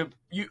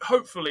you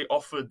hopefully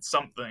offered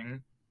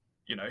something,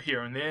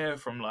 here and there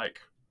from like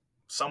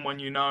someone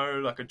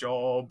like a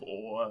job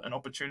or an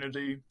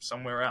opportunity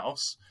somewhere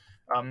else.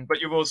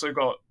 But you've also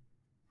got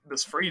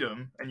this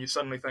freedom, and you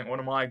suddenly think, what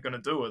am I going to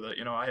do with it?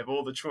 I have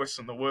all the choice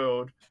in the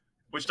world,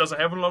 which doesn't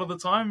happen a lot of the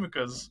time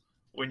because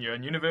when you're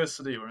in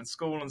university or in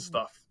school and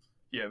stuff,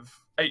 you have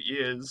 8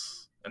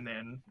 years and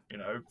then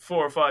 4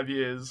 or 5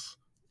 years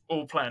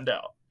all planned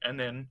out, and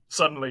then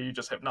suddenly you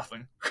just have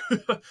nothing.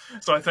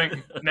 So I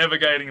think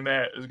navigating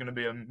that is going to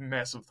be a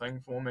massive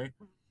thing for me.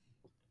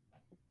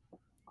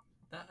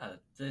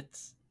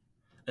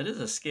 It is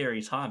a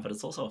scary time, but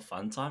it's also a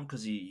fun time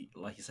because you,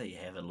 like you say, you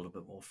have a little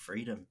bit more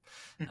freedom.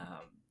 Um,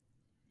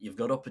 you've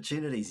got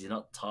opportunities. You're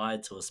not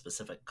tied to a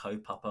specific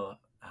kaupapa.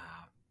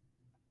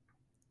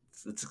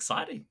 It's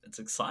exciting. It's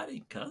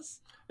exciting, cuz.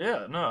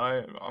 Yeah, no,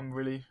 I'm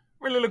really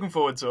really looking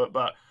forward to it,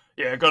 but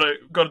yeah, got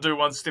to do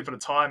one step at a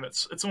time.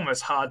 It's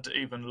almost hard to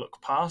even look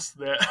past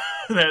that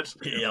that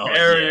Yeah, oh,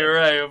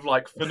 area of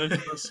like finish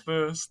this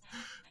first.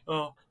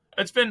 Oh,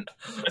 it's been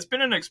it's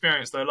been an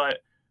experience though. Like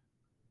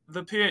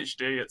the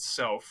PhD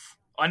itself,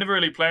 I never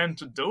really planned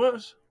to do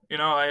it.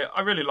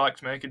 I really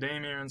liked my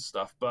academia and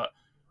stuff, but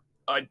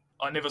I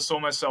never saw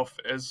myself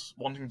as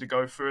wanting to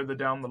go further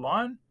down the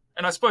line.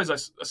 And I suppose I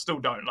still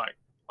don't. Like,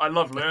 I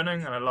love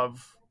learning and I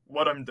love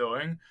what I'm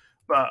doing,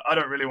 but I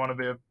don't really want to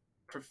be a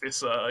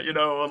professor,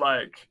 or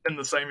like in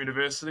the same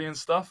university and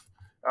stuff.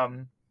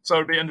 So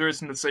it'd be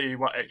interesting to see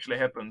what actually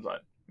happens.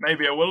 Like,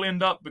 maybe I will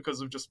end up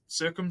because of just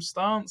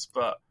circumstance,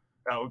 but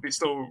it would be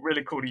still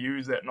really cool to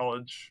use that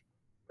knowledge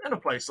in a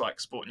place like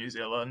Sport New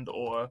Zealand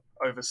or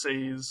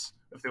overseas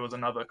if there was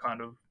another kind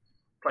of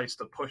place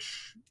to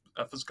push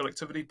a physical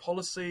activity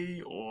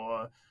policy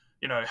or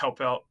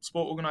help out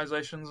sport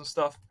organisations and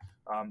stuff.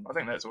 I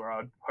think that's where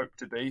I'd hope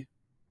to be.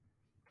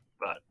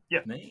 But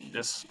yeah, me.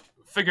 just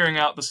figuring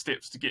out the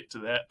steps to get to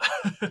that.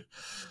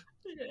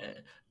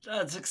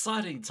 Yeah, it's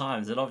exciting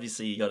times, and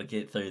obviously you got to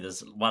get through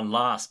this one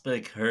last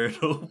big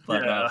hurdle.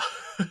 But Yeah.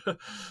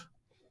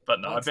 But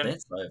no, I've once been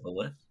that's over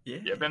with,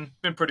 yeah, been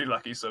pretty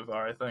lucky so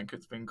far. I think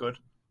it's been good.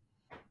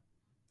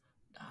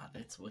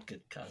 that's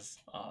wicked, cuz.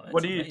 Oh,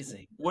 What that's do you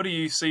amazing. what do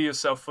you see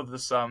yourself for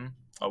this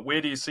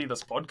where do you see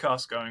this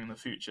podcast going in the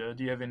future?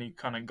 Do you have any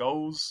kind of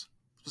goals?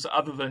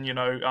 Other than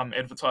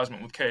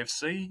advertisement with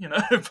KFC,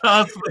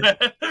 past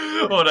that,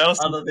 what else?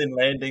 Other than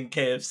landing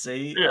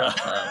KFC, Yeah.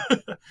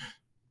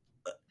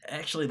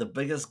 actually, the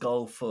biggest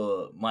goal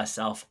for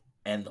myself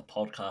and the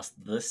podcast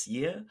this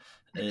year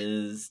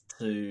is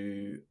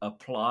to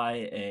apply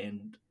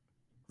and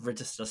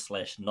register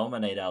 /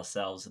 nominate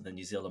ourselves in the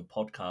New Zealand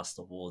Podcast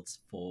Awards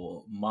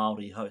for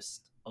Māori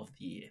Host of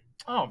the Year.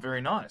 Oh,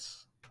 very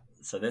nice.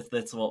 So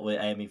that's what we're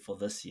aiming for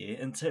this year.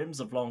 In terms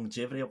of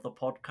longevity of the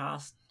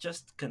podcast,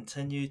 just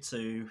continue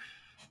to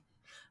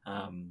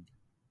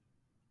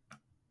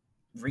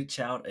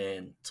reach out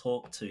and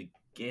talk to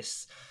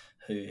guests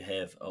who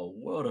have a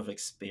world of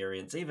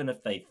experience, even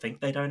if they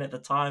think they don't at the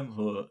time.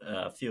 Who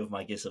a few of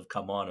my guests have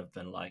come on have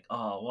been like,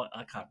 "Oh, what?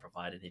 I can't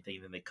provide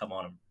anything." Then they come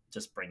on and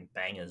just bring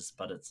bangers.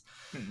 But it's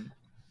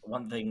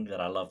one thing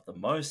that I love the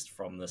most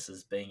from this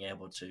is being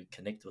able to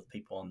connect with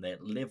people on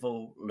that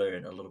level,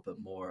 learn a little bit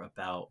more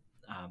about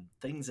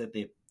things that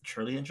they're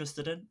truly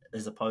interested in,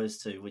 as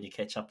opposed to when you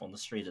catch up on the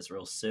street, it's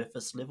real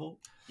surface level.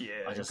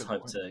 Yeah, I just good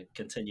hope point. to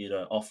continue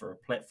to offer a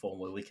platform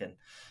where we can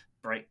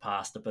break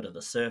past a bit of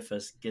the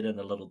surface, get in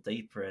a little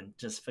deeper, and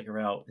just figure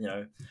out,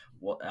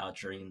 what our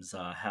dreams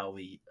are, how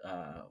we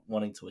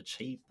wanting to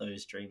achieve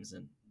those dreams,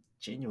 and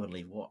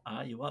genuinely, what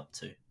are you up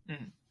to?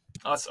 Mm.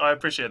 I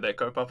appreciate that,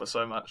 Kopapa,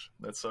 so much.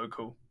 That's so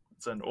cool.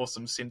 It's an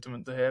awesome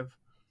sentiment to have.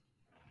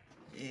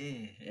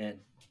 Yeah, and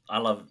I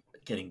love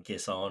getting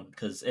guests on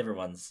because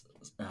everyone's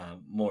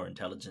more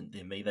intelligent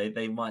than me.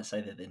 They might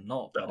say that they're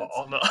not, but it's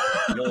Oh, no.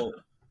 your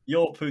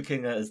your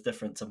pukinga is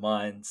different to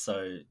mine.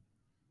 So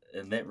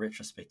in that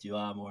retrospect, you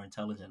are more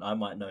intelligent. I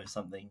might know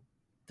something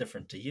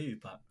different to you,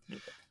 but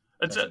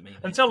It's doesn't mean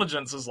that.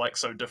 intelligence is like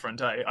so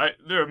different, eh?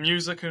 There are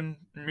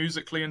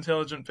musically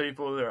intelligent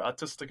people. There are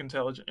artistic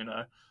intelligent.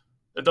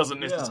 It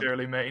doesn't Yeah,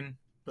 necessarily mean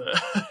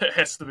that it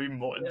has to be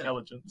more yeah,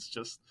 intelligence.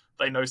 Just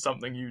they know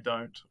something you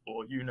don't,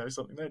 or you know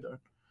something they don't.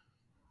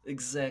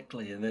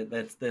 exactly, and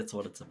that's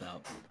what it's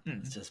about.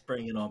 It's Hmm. just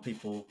bringing on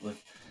people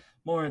with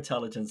more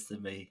intelligence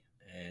than me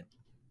and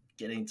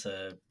getting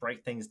to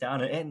break things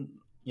down and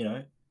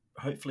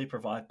hopefully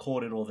provide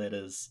corridor that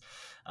is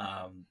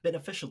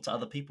beneficial to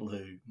other people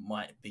who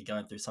might be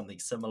going through something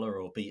similar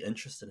or be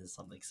interested in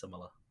something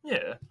similar.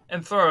 Yeah,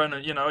 and throw in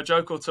a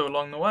joke or two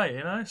along the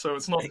way, so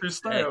it's not too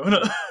stale.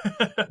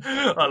 Exactly.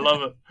 I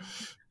love it.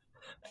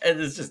 And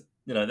it's just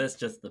that's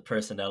just the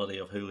personality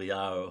of who we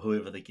are or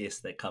whoever the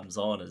guest that comes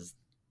on is,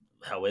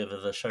 however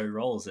the show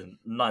rolls, and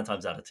 9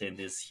 times out of 10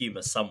 there's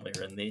humor somewhere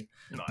in there. You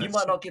Nice.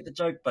 might not get the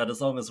joke, but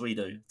as long as we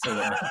do, it's all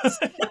that matters.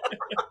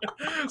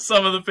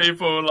 Some of the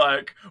people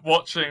like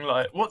watching,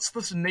 like, what's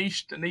this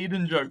niche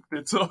Dunedin joke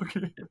they're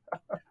talking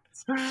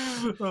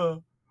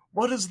about?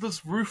 What is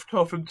this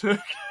rooftop in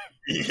Turkey?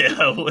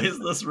 Yeah, where's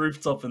this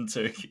rooftop in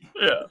Turkey?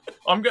 Yeah,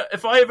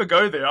 if I ever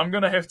go there, I'm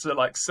gonna have to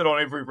like sit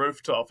on every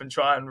rooftop and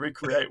try and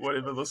recreate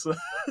whatever this is.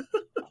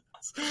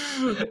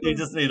 You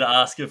just need to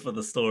ask her for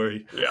the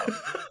story. Yeah.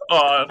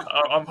 Oh,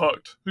 I'm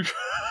hooked.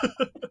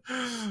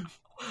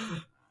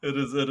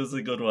 It is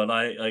a good one.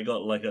 I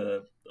got like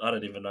I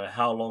don't even know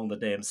how long the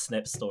damn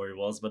snap story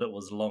was, but it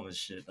was long as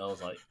shit. I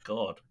was like,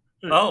 God,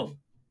 oh,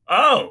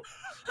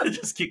 it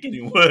just kept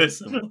getting worse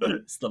and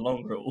worse the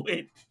longer it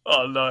went.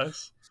 Oh,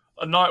 nice.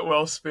 A night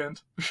well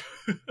spent.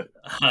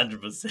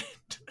 100%.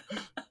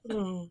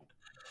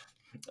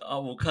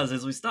 Oh well, cuz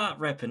as we start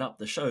wrapping up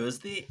the show, is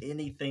there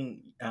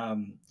anything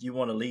you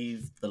want to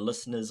leave the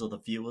listeners or the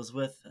viewers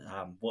with?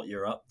 What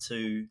you're up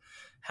to?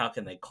 How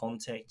can they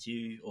contact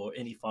you? Or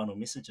any final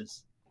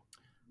messages?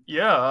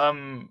 Yeah,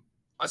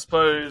 I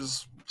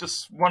suppose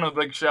just one of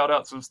the big shout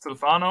outs is to the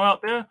whānau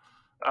out there.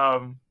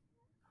 Um,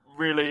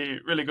 really,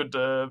 really good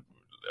to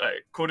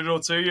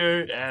kōrero to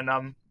you and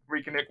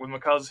reconnect with my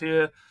cuz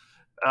here.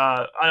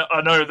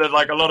 I know that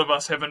like a lot of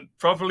us haven't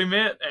properly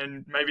met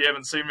and maybe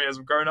haven't seen me as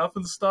we've grown up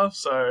and stuff,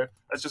 so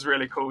it's just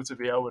really cool to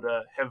be able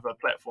to have a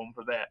platform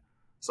for that.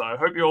 So I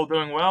hope you're all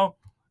doing well.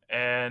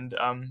 And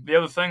the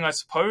other thing I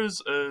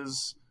suppose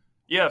is,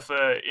 yeah,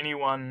 for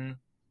anyone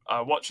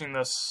watching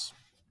this,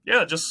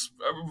 yeah, just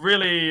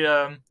really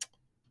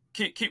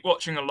keep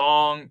watching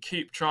along,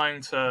 keep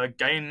trying to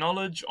gain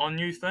knowledge on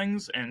new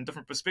things and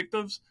different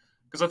perspectives,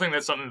 because I think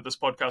that's something that this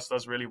podcast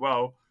does really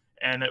well,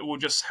 and it will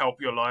just help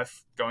your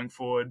life going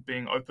forward,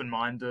 being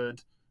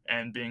open-minded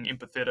and being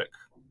empathetic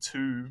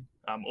to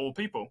all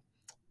people.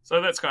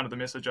 So that's kind of the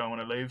message I want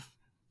to leave.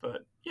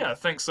 But yeah,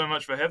 thanks so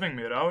much for having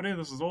me, Raudi.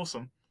 This is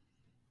awesome.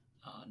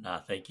 Oh, no,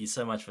 thank you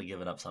so much for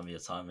giving up some of your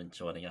time and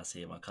joining us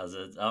here, my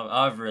cousins.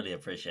 I've really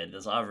appreciated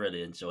this. I've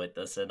really enjoyed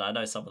this, and I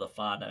know some of the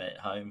whānau at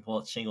home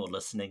watching or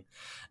listening,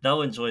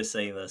 they'll enjoy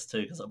seeing this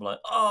too, because I'm like,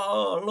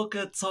 oh, look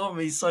at Tom,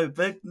 he's so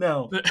big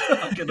now.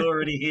 I can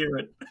already hear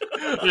it.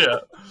 Yeah.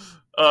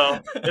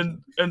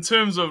 In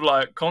terms of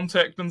like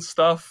contact and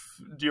stuff,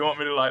 do you want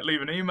me to like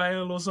leave an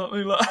email or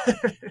something like?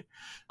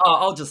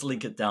 I'll just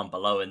link it down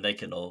below, and they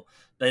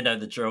know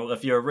the drill.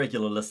 If you're a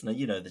regular listener,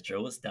 you know the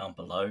drill. It's down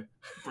below.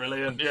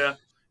 Brilliant, yeah.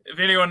 If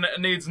anyone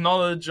needs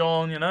knowledge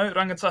on,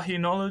 rangatahi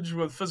knowledge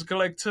with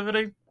physical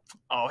activity,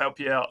 I'll help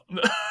you out.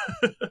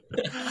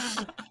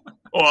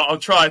 Or I'll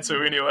try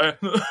to anyway.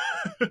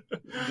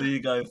 There you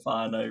go,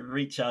 whānau.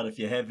 Reach out if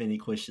you have any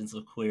questions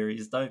or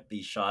queries. Don't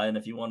be shy, and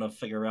if you want to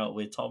figure out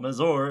where Tom is,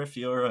 or if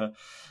you're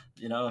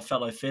a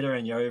fellow fitter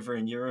and you're over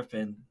in Europe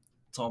and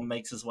Tom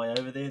makes his way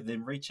over there,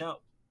 then reach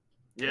out.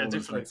 Yeah, All his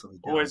definitely. links will be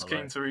down Always below.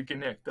 keen to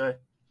reconnect, eh?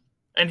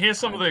 And here's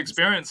some of the 100%.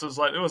 experiences.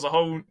 Like there was a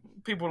whole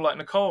people like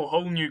Nicole,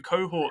 whole new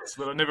cohorts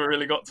that I never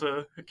really got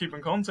to keep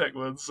in contact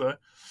with. So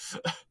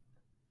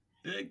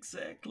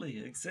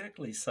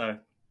Exactly. So,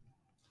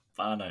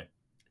 whānau,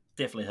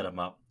 definitely hit him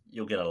up.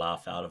 You'll get a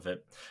laugh out of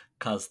it.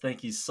 Cuz,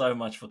 thank you so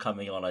much for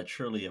coming on. I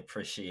truly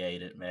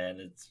appreciate it, man.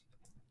 It's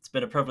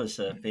been a privilege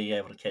to be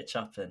able to catch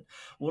up, and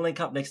we'll link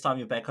up next time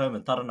you're back home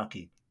in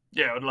Taranaki.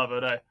 yeah, I'd love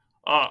it, eh?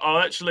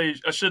 I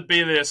should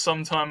be there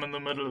sometime in the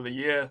middle of the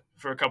year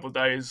for a couple of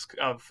days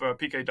for a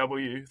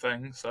PKW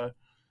thing. So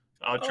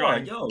I'll Oh, try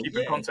and yo, keep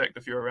in yeah. contact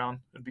if you're around.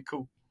 It'd be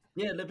cool.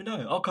 Yeah, let me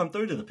know. I'll come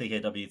through to the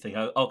PKW thing.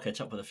 I'll catch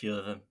up with a few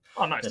of them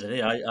Oh, that nice. are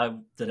there. I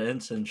did an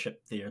internship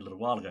there a little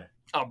while ago.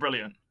 Oh,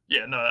 brilliant.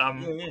 Yeah, no,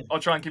 Yeah. I'll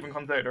try and keep in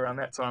contact around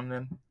that time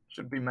then.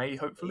 Should be May,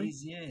 hopefully.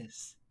 Easy,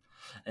 yes.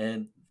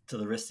 And to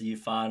the rest of you,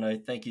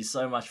 whānau, thank you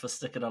so much for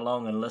sticking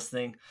along and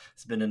listening.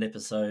 It's been an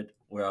episode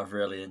where I've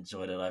really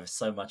enjoyed it. I have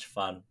so much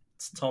fun.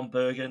 It's Tom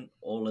Bergen.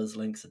 All his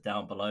links are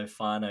down below,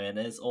 whānau. And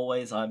as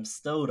always, I'm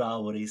still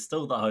Rawiri,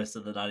 still the host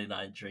of the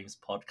 99 Dreams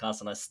podcast,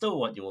 and I still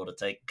want you all to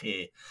take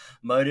care.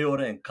 Mori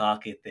ora and ka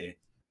kite.